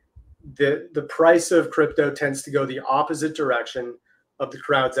how the price of crypto tends to go the opposite direction of the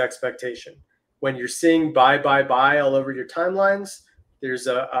crowd's expectation. When you're seeing buy, buy, buy all over your timelines, there's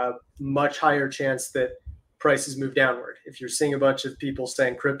a much higher chance that prices move downward. If you're seeing a bunch of people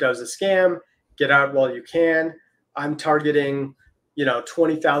saying crypto is a scam, get out while you can. I'm targeting,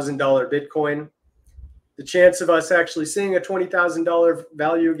 $20,000 Bitcoin. The chance of us actually seeing a $20,000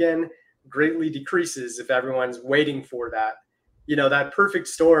 value again greatly decreases if everyone's waiting for that. That perfect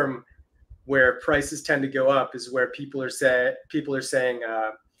storm where prices tend to go up is where people are saying,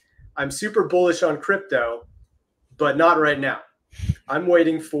 I'm super bullish on crypto, but not right now. I'm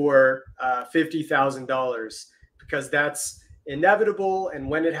waiting for $50,000 because that's inevitable. And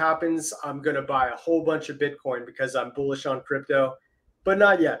when it happens, I'm going to buy a whole bunch of Bitcoin because I'm bullish on crypto, but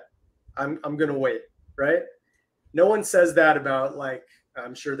not yet. I'm going to wait, right? No one says that about, like,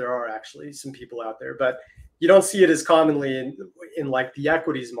 I'm sure there are actually some people out there, but you don't see it as commonly in like the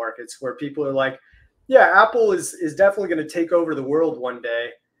equities markets, where people are like, yeah, Apple is definitely going to take over the world one day,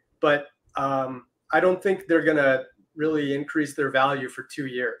 but I don't think they're going to really increase their value for 2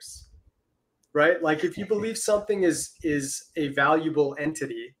 years, right? Like, if you believe something is a valuable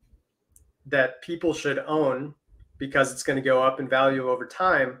entity that people should own because it's going to go up in value over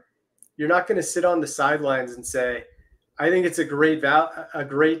time, you're not going to sit on the sidelines and say, I think it's a great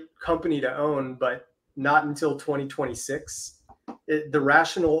company to own, but not until 2026. The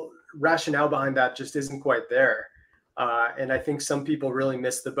rationale behind that just isn't quite there. And I think some people really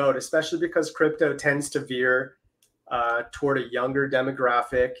miss the boat, especially because crypto tends to veer toward a younger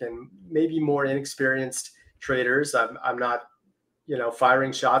demographic and maybe more inexperienced traders. I'm not,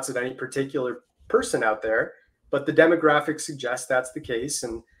 firing shots at any particular person out there, but the demographics suggest that's the case.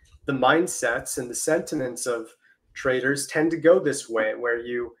 And the mindsets and the sentiments of traders tend to go this way, where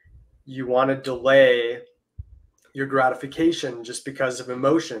you want to delay your gratification just because of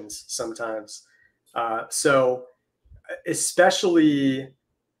emotions sometimes. So especially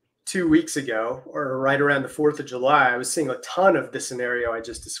 2 weeks ago, or right around the 4th of July, I was seeing a ton of the scenario I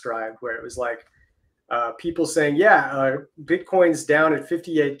just described, where it was like people saying, Bitcoin's down at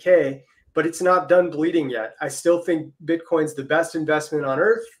 58K, but it's not done bleeding yet. I still think Bitcoin's the best investment on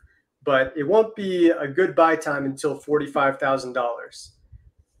earth, but it won't be a good buy time until $45,000.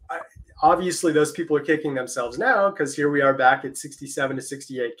 Obviously, those people are kicking themselves now, because here we are back at 67 to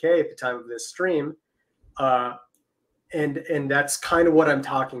 68K at the time of this stream. And that's kind of what I'm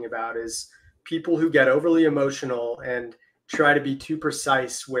talking about, is people who get overly emotional and try to be too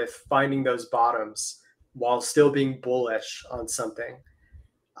precise with finding those bottoms while still being bullish on something.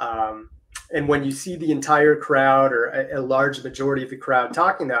 And when you see the entire crowd, or a large majority of the crowd,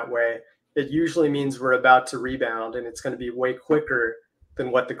 talking that way, it usually means we're about to rebound, and it's going to be way quicker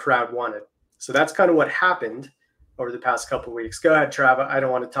than what the crowd wanted. So that's kind of what happened over the past couple of weeks. Go ahead, Trav. I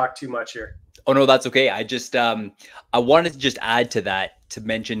don't want to talk too much here. Oh, no, that's okay. I just, I wanted to just add to that, to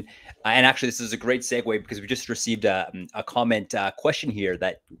mention, and actually this is a great segue, because we just received a comment question here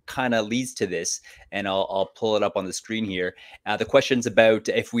that kind of leads to this, and I'll pull it up on the screen here. The question's about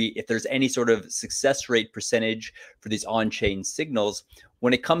if there's any sort of success rate percentage for these on-chain signals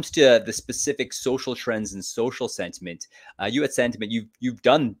when it comes to the specific social trends and social sentiment. You at Sentiment, you've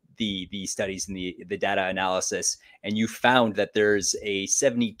done the studies and the data analysis, and you found that there's a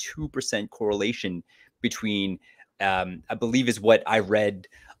 72% correlation between, I believe is what I read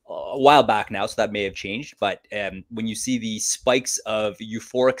a while back now, so that may have changed. But when you see the spikes of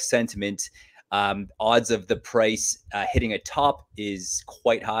euphoric sentiment, odds of the price hitting a top is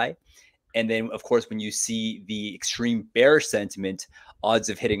quite high. And then, of course, when you see the extreme bearish sentiment, odds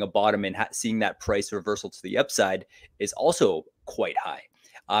of hitting a bottom and seeing that price reversal to the upside is also quite high.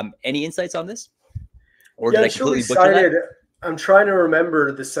 Any insights on this? Or did I completely butcher that? I'm trying to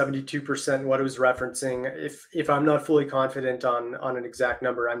remember the 72%, what it was referencing. If I'm not fully confident on an exact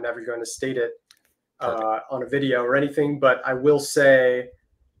number, I'm never going to state it on a video or anything. But I will say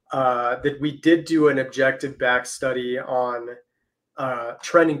that we did do an objective back study on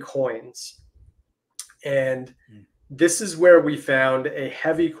trending coins. And this is where we found a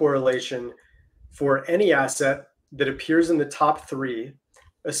heavy correlation for any asset that appears in the top 3,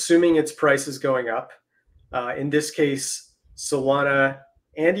 assuming its price is going up. In this case, Solana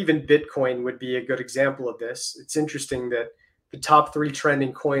and even Bitcoin would be a good example of this. It's interesting that the top 3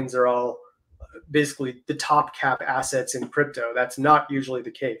 trending coins are all basically the top cap assets in crypto. That's not usually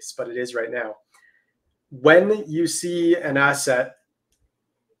the case, but it is right now. When you see an asset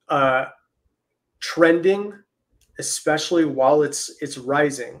trending, especially while it's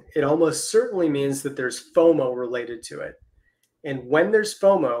rising, it almost certainly means that there's FOMO related to it. And when there's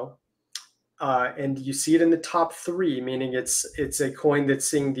FOMO, and you see it in the top 3, meaning it's a coin that's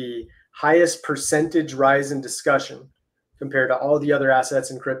seeing the highest percentage rise in discussion compared to all the other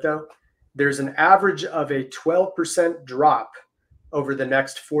assets in crypto, there's an average of a 12% drop over the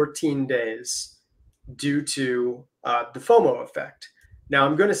next 14 days due to the FOMO effect. Now,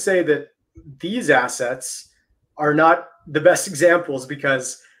 I'm going to say that these assets are not the best examples,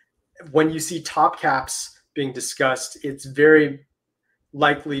 because when you see top caps being discussed, it's very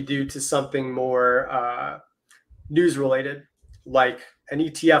likely due to something more news related, like an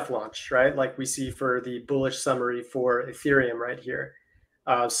ETF launch, right? Like we see for the bullish summary for Ethereum right here.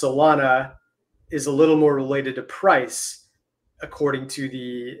 Solana is a little more related to price according to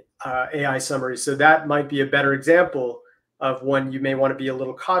the AI summary. So that might be a better example of one you may want to be a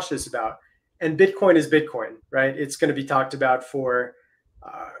little cautious about. And Bitcoin is Bitcoin, right? It's going to be talked about for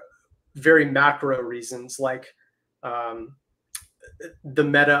very macro reasons, like the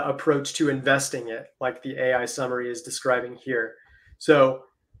meta approach to investing it, like the AI summary is describing here. So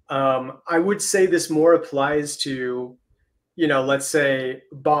I would say this more applies to, let's say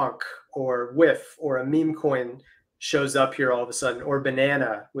Bonk or Whiff or a meme coin shows up here all of a sudden, or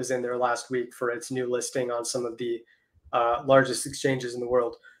Banana was in there last week for its new listing on some of the largest exchanges in the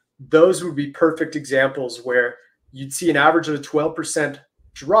world. Those would be perfect examples where you'd see an average of a 12%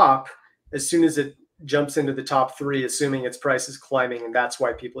 drop as soon as it jumps into the top 3, assuming its price is climbing, and that's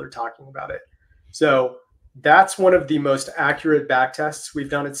why people are talking about it. So that's one of the most accurate back tests we've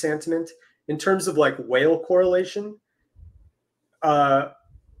done at Santiment. In terms of like whale correlation,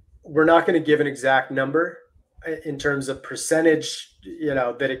 we're not going to give an exact number in terms of percentage,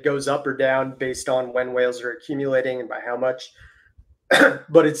 that it goes up or down based on when whales are accumulating and by how much.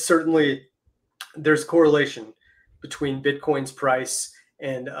 But it's certainly, there's correlation between Bitcoin's price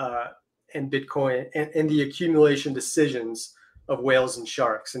and Bitcoin and the accumulation decisions of whales and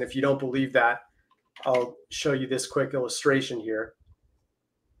sharks. And if you don't believe that, I'll show you this quick illustration here.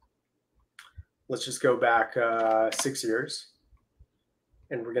 Let's just go back 6 years.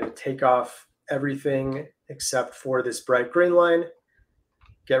 And we're going to take off everything except for this bright green line,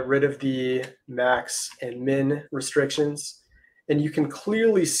 get rid of the max and min restrictions. And you can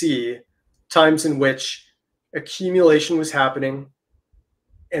clearly see times in which accumulation was happening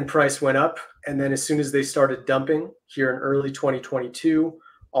and price went up. And then as soon as they started dumping here in early 2022,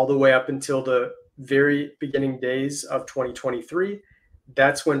 all the way up until the very beginning days of 2023,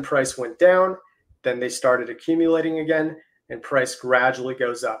 that's when price went down. Then they started accumulating again, and price gradually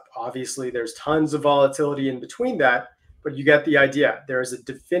goes up. Obviously, there's tons of volatility in between that, but you get the idea. There is a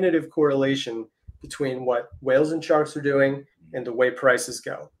definitive correlation between what whales and sharks are doing and the way prices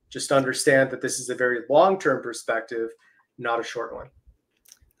go. Just understand that this is a very long-term perspective, not a short one.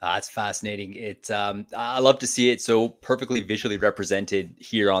 That's fascinating. I love to see it so perfectly visually represented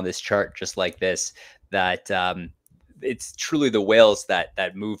here on this chart, just like this, that it's truly the whales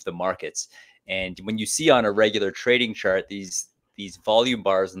that move the markets. And when you see on a regular trading chart, these volume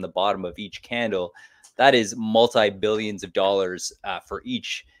bars in the bottom of each candle, that is multi-billions of dollars for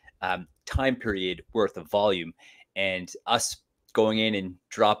each time period worth of volume. And us going in and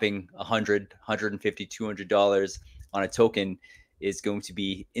dropping $100, $150, $200 on a token is going to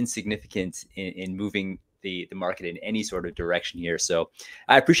be insignificant in moving the market in any sort of direction here. So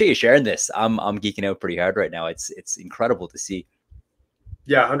I appreciate you sharing this. I'm geeking out pretty hard right now. It's incredible to see.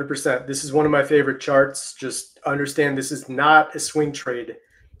 Yeah, 100%. This is one of my favorite charts. Just understand this is not a swing trade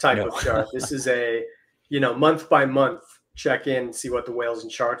type of chart. This is a, month by month check in, see what the whales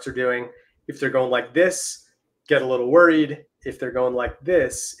and sharks are doing. If they're going like this, get a little worried. If they're going like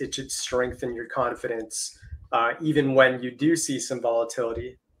this, it should strengthen your confidence, even when you do see some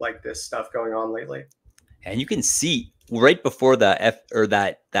volatility like this stuff going on lately. And you can see right before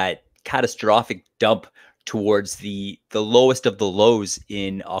that catastrophic dump towards the lowest of the lows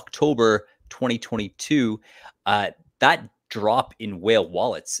in October 2022, that drop in whale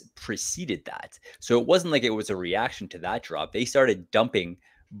wallets preceded that. So it wasn't like it was a reaction to that drop. They started dumping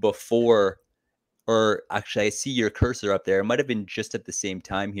before, or actually I see your cursor up there. It might have been just at the same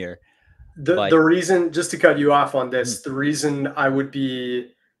time here. The reason, just to cut you off on this, Mhm. the reason I would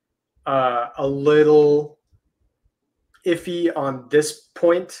be a little iffy on this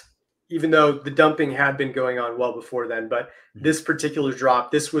point, even though the dumping had been going on well before then, but this particular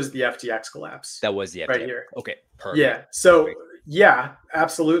drop, this was the FTX collapse That was the right FTX. here. Okay, perfect. Yeah. So Perfect. yeah,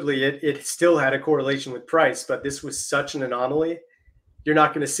 absolutely. It still had a correlation with price, but this was such an anomaly. You're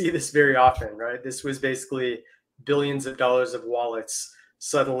not going to see this very often, right? This was basically billions of dollars of wallets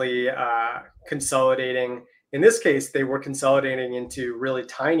suddenly consolidating. In this case, they were consolidating into really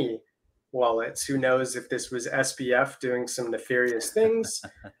tiny wallets. Who knows if this was SBF doing some nefarious things?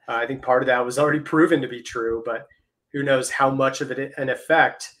 I think part of that was already proven to be true, but who knows how much of it an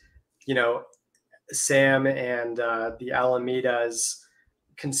effect, you know, Sam and the Alameda's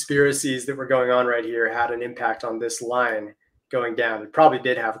conspiracies that were going on right here had an impact on this line going down. It probably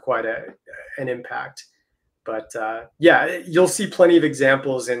did have quite an impact. But yeah, you'll see plenty of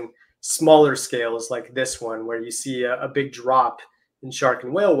examples in smaller scales like this one, where you see a big drop in shark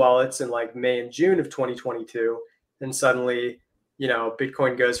and whale wallets in like May and June of 2022. And suddenly, you know,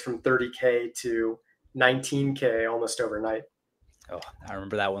 Bitcoin goes from 30K to 19K almost overnight. Oh, I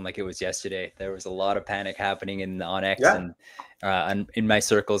remember that one like it was yesterday. There was a lot of panic happening on X Yeah. and in my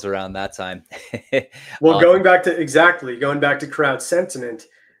circles around that time. Well, Awesome. going back to crowd sentiment,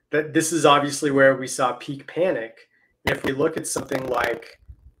 that this is obviously where we saw peak panic. And if we look at something like,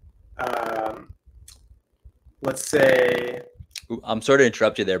 let's say, Ooh, I'm sorry to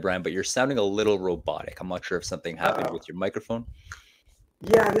interrupt you there, Brian, but you're sounding a little robotic. I'm not sure if something happened with your microphone.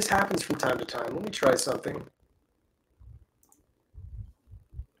 Yeah, this happens from time to time. Let me try something.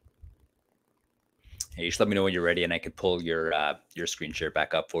 Hey, just let me know when you're ready, and I could pull your screen share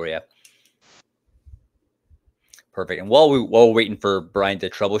back up for you. Perfect. And while we're waiting for Brian to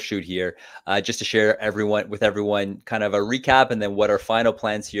troubleshoot here, just to share with everyone kind of a recap and then what our final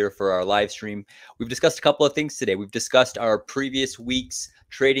plans here for our live stream. We've discussed a couple of things today. We've discussed our previous week's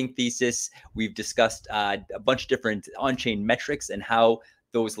trading thesis. We've discussed a bunch of different on-chain metrics and how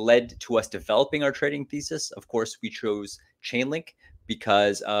those led to us developing our trading thesis. Of course, we chose Chainlink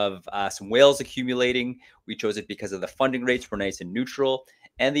because of some whales accumulating. We chose it because of the funding rates were nice and neutral.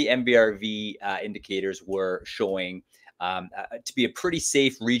 And the MBRV indicators were showing to be a pretty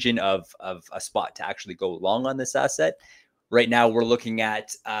safe region of a spot to actually go long on this asset. Right now, we're looking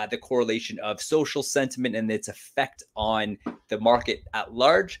at the correlation of social sentiment and its effect on the market at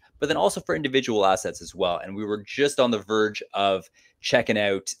large, but then also for individual assets as well. And we were just on the verge of checking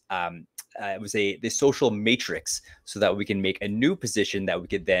out it was the social matrix so that we can make a new position that we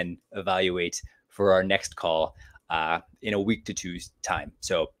could then evaluate for our next call in a week to two's time.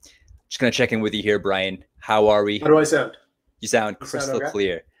 So just going to check in with you here, Brian. How are we? How do I sound? You sound crystal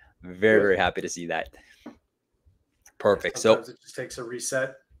clear. Very happy to see that. Perfect. Sometimes it just takes a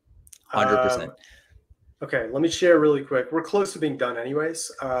reset. 100%. Okay, let me share really quick. We're close to being done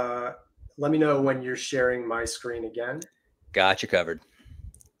anyways. Let me know when you're sharing my screen again. Got you covered.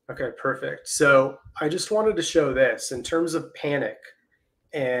 Okay, perfect. So I just wanted to show this in terms of panic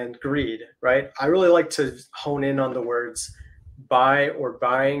and greed, right? I really like to hone in on the words buy or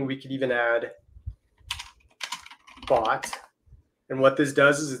buying. We could even add bought. And what this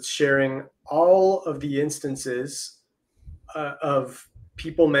does is it's sharing all of the instances of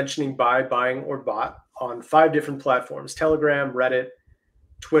people mentioning buy, buying, or bought on 5 different platforms: Telegram, Reddit,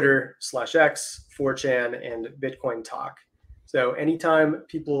 Twitter /X, 4chan, and Bitcoin Talk. So anytime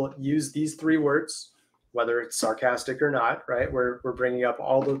people use these 3 words, whether it's sarcastic or not, right? We're bringing up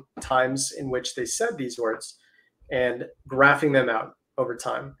all the times in which they said these words and graphing them out over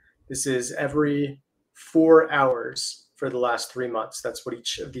time. This is every 4 hours for the last 3 months. That's what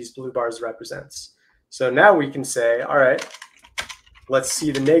each of these blue bars represents. So now we can say, all right, let's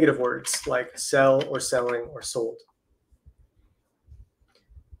see the negative words like sell or selling or sold.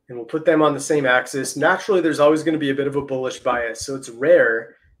 And we'll put them on the same axis. Naturally, there's always going to be a bit of a bullish bias. So it's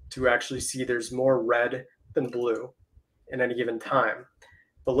rare to actually see there's more red than blue in any given time.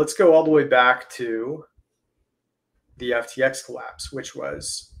 But let's go all the way back to the FTX collapse, which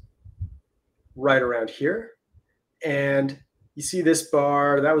was right around here. And you see this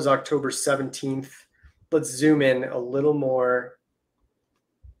bar, that was October 17th. Let's zoom in a little more.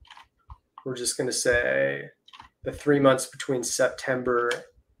 We're just going to say the 3 months between September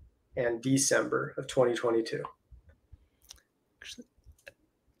and December of 2022.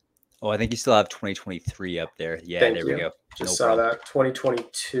 Oh, I think you still have 2023 up there. Yeah, Thank there you. we go. Just saw that.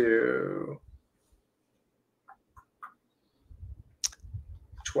 2022.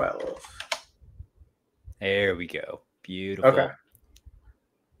 12. There we go. Beautiful. Okay.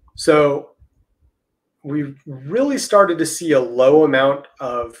 So we really started to see a low amount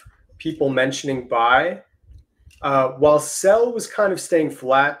of people mentioning buy, while sell was kind of staying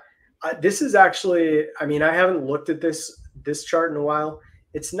flat. This is actually, I mean, I haven't looked at this chart in a while.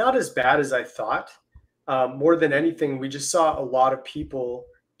 It's not as bad as I thought. More than anything, we just saw a lot of people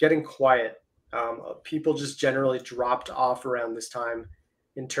getting quiet. People just generally dropped off around this time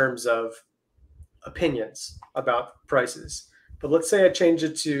in terms of opinions about prices. But let's say I change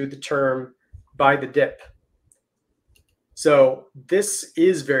it to the term buy the dip. So this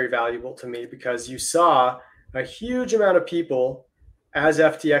is very valuable to me because you saw a huge amount of people as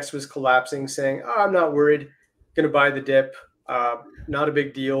FTX was collapsing saying, oh, I'm not worried, going to buy the dip. Not a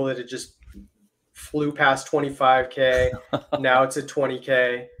big deal that it just flew past 25K. Now it's at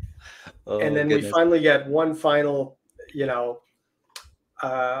 20K. Oh, and then we finally get one final,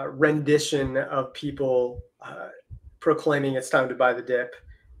 rendition of people proclaiming it's time to buy the dip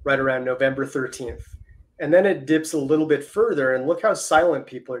right around November 13th. And then it dips a little bit further, and look how silent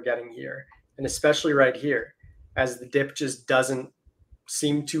people are getting here. And especially right here, as the dip just doesn't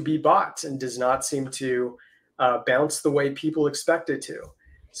seem to be bought and does not seem to bounce the way people expect it to.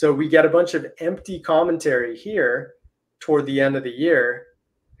 So we get a bunch of empty commentary here toward the end of the year,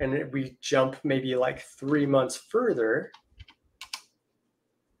 and we jump maybe like 3 months further.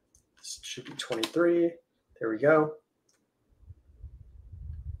 This should be 23. There we go.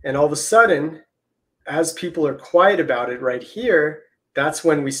 And all of a sudden, as people are quiet about it right here, that's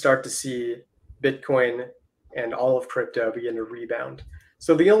when we start to see Bitcoin and all of crypto begin to rebound.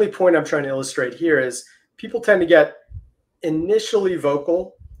 So the only point I'm trying to illustrate here is people tend to get initially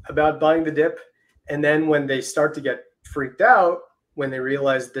vocal about buying the dip. And then when they start to get freaked out, when they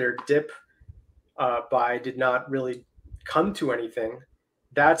realize their dip buy did not really come to anything,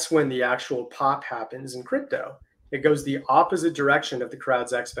 that's when the actual pop happens in crypto. It goes the opposite direction of the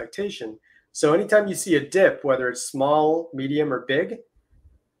crowd's expectation. So anytime you see a dip, whether it's small, medium, or big,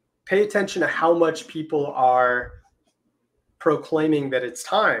 pay attention to how much people are proclaiming that it's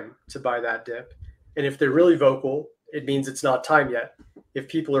time to buy that dip. And if they're really vocal, it means it's not time yet. If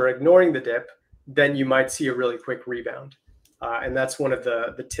people are ignoring the dip, then you might see a really quick rebound. And that's one of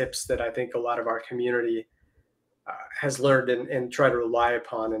the tips that I think a lot of our community has learned and try to rely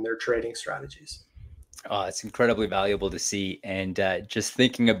upon in their trading strategies. It's incredibly valuable to see. And just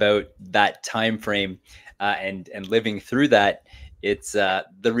thinking about that time frame and living through that, it's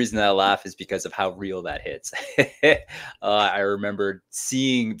the reason that I laugh is because of how real that hits. I remember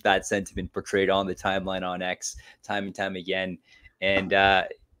seeing that sentiment portrayed on the timeline on X time and time again. And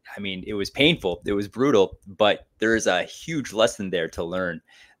I mean, it was painful. It was brutal, but there is a huge lesson there to learn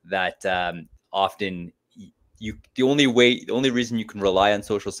that often the only reason you can rely on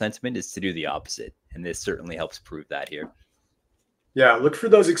social sentiment is to do the opposite. And this certainly helps prove that here. Yeah, look for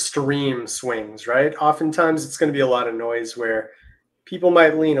those extreme swings, right? Oftentimes it's going to be a lot of noise where people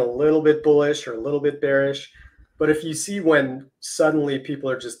might lean a little bit bullish or a little bit bearish. But if you see when suddenly people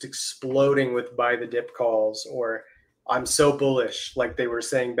are just exploding with buy the dip calls, or I'm so bullish, like they were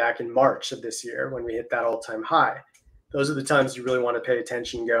saying back in March of this year when we hit that all-time high, those are the times you really want to pay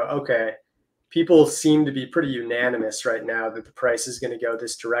attention and go, okay, people seem to be pretty unanimous right now that the price is going to go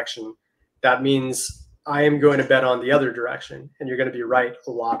this direction. That means I am going to bet on the other direction, and you're going to be right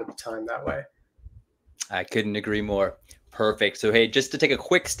a lot of the time that way. I couldn't agree more. Perfect. So, hey, just to take a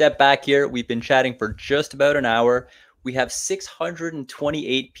quick step back here, we've been chatting for just about an hour. We have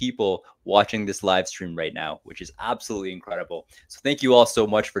 628 people watching this live stream right now, which is absolutely incredible. So thank you all so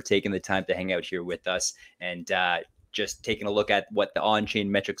much for taking the time to hang out here with us and just taking a look at what the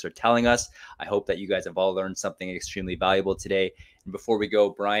on-chain metrics are telling us. I hope that you guys have all learned something extremely valuable today. And before we go,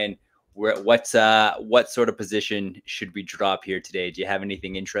 Brian, what sort of position should we drop here today? Do you have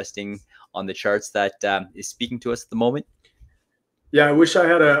anything interesting on the charts that is speaking to us at the moment? Yeah, I wish I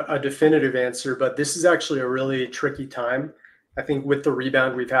had a definitive answer, but this is actually a really tricky time. I think with the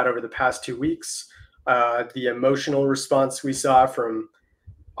rebound we've had over the past 2 weeks, the emotional response we saw from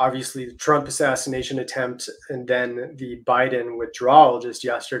obviously the Trump assassination attempt and then the Biden withdrawal just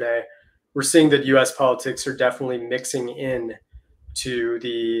yesterday, we're seeing that U.S. politics are definitely mixing in to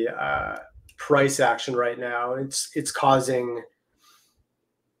the price action right now. It's causing,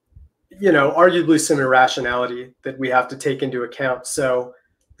 arguably some irrationality that we have to take into account. So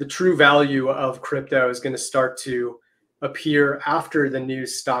the true value of crypto is going to start to appear after the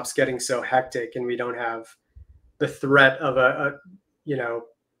news stops getting so hectic and we don't have the threat of a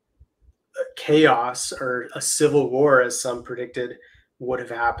chaos or a civil war, as some predicted would have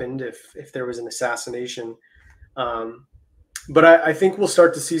happened if there was an assassination. But I think we'll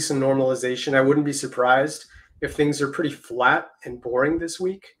start to see some normalization. I wouldn't be surprised if things are pretty flat and boring this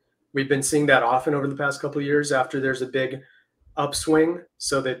week. We've been seeing that often over the past couple of years after there's a big upswing,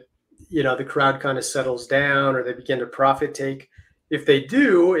 so that the crowd kind of settles down or they begin to profit take. If they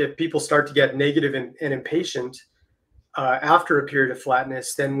do, if people start to get negative and impatient after a period of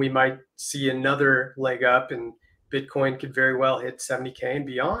flatness, then we might see another leg up, and Bitcoin could very well hit 70K and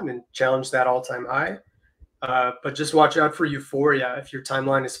beyond and challenge that all-time high. But just watch out for euphoria. If your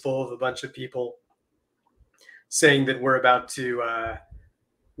timeline is full of a bunch of people saying that we're about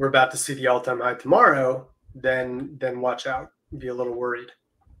to see the all-time high tomorrow, then watch out. Be a little worried.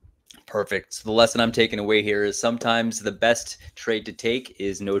 Perfect. So the lesson I'm taking away here is sometimes the best trade to take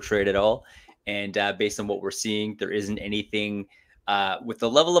is no trade at all. And based on what we're seeing, there isn't anything with the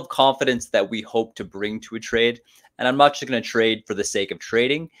level of confidence that we hope to bring to a trade. And I'm not just going to trade for the sake of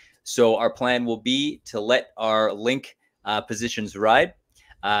trading. So our plan will be to let our link positions ride.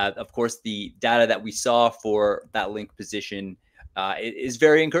 Of course, the data that we saw for that link position is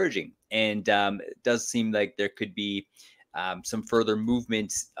very encouraging. And it does seem like there could be some further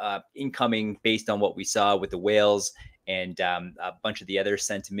movement incoming based on what we saw with the whales and a bunch of the other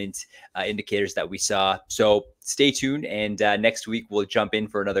sentiment indicators that we saw. So stay tuned, and next week we'll jump in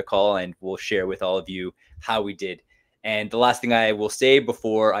for another call and we'll share with all of you how we did. And the last thing I will say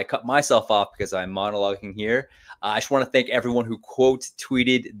before I cut myself off, because I'm monologuing here, I just want to thank everyone who quote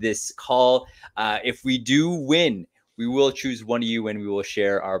tweeted this call. If we do win, we will choose one of you and we will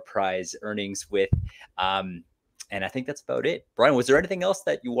share our prize earnings with. And I think that's about it. Brian, was there anything else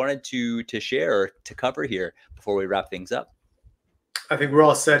that you wanted to share or to cover here before we wrap things up? I think we're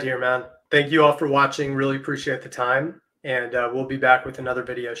all set here, man. Thank you all for watching. Really appreciate the time. And we'll be back with another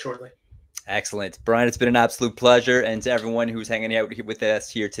video shortly. Excellent. Brian, it's been an absolute pleasure. And to everyone who's hanging out with us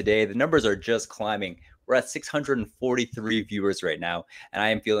here today, the numbers are just climbing. We're at 643 viewers right now. And I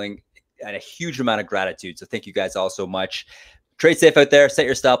am feeling a huge amount of gratitude. So thank you guys all so much. Trade safe out there. Set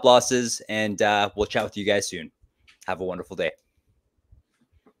your stop losses. And we'll chat with you guys soon. Have a wonderful day.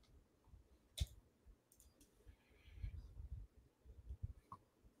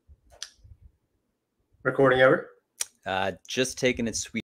 Recording over. Just taking it sweet.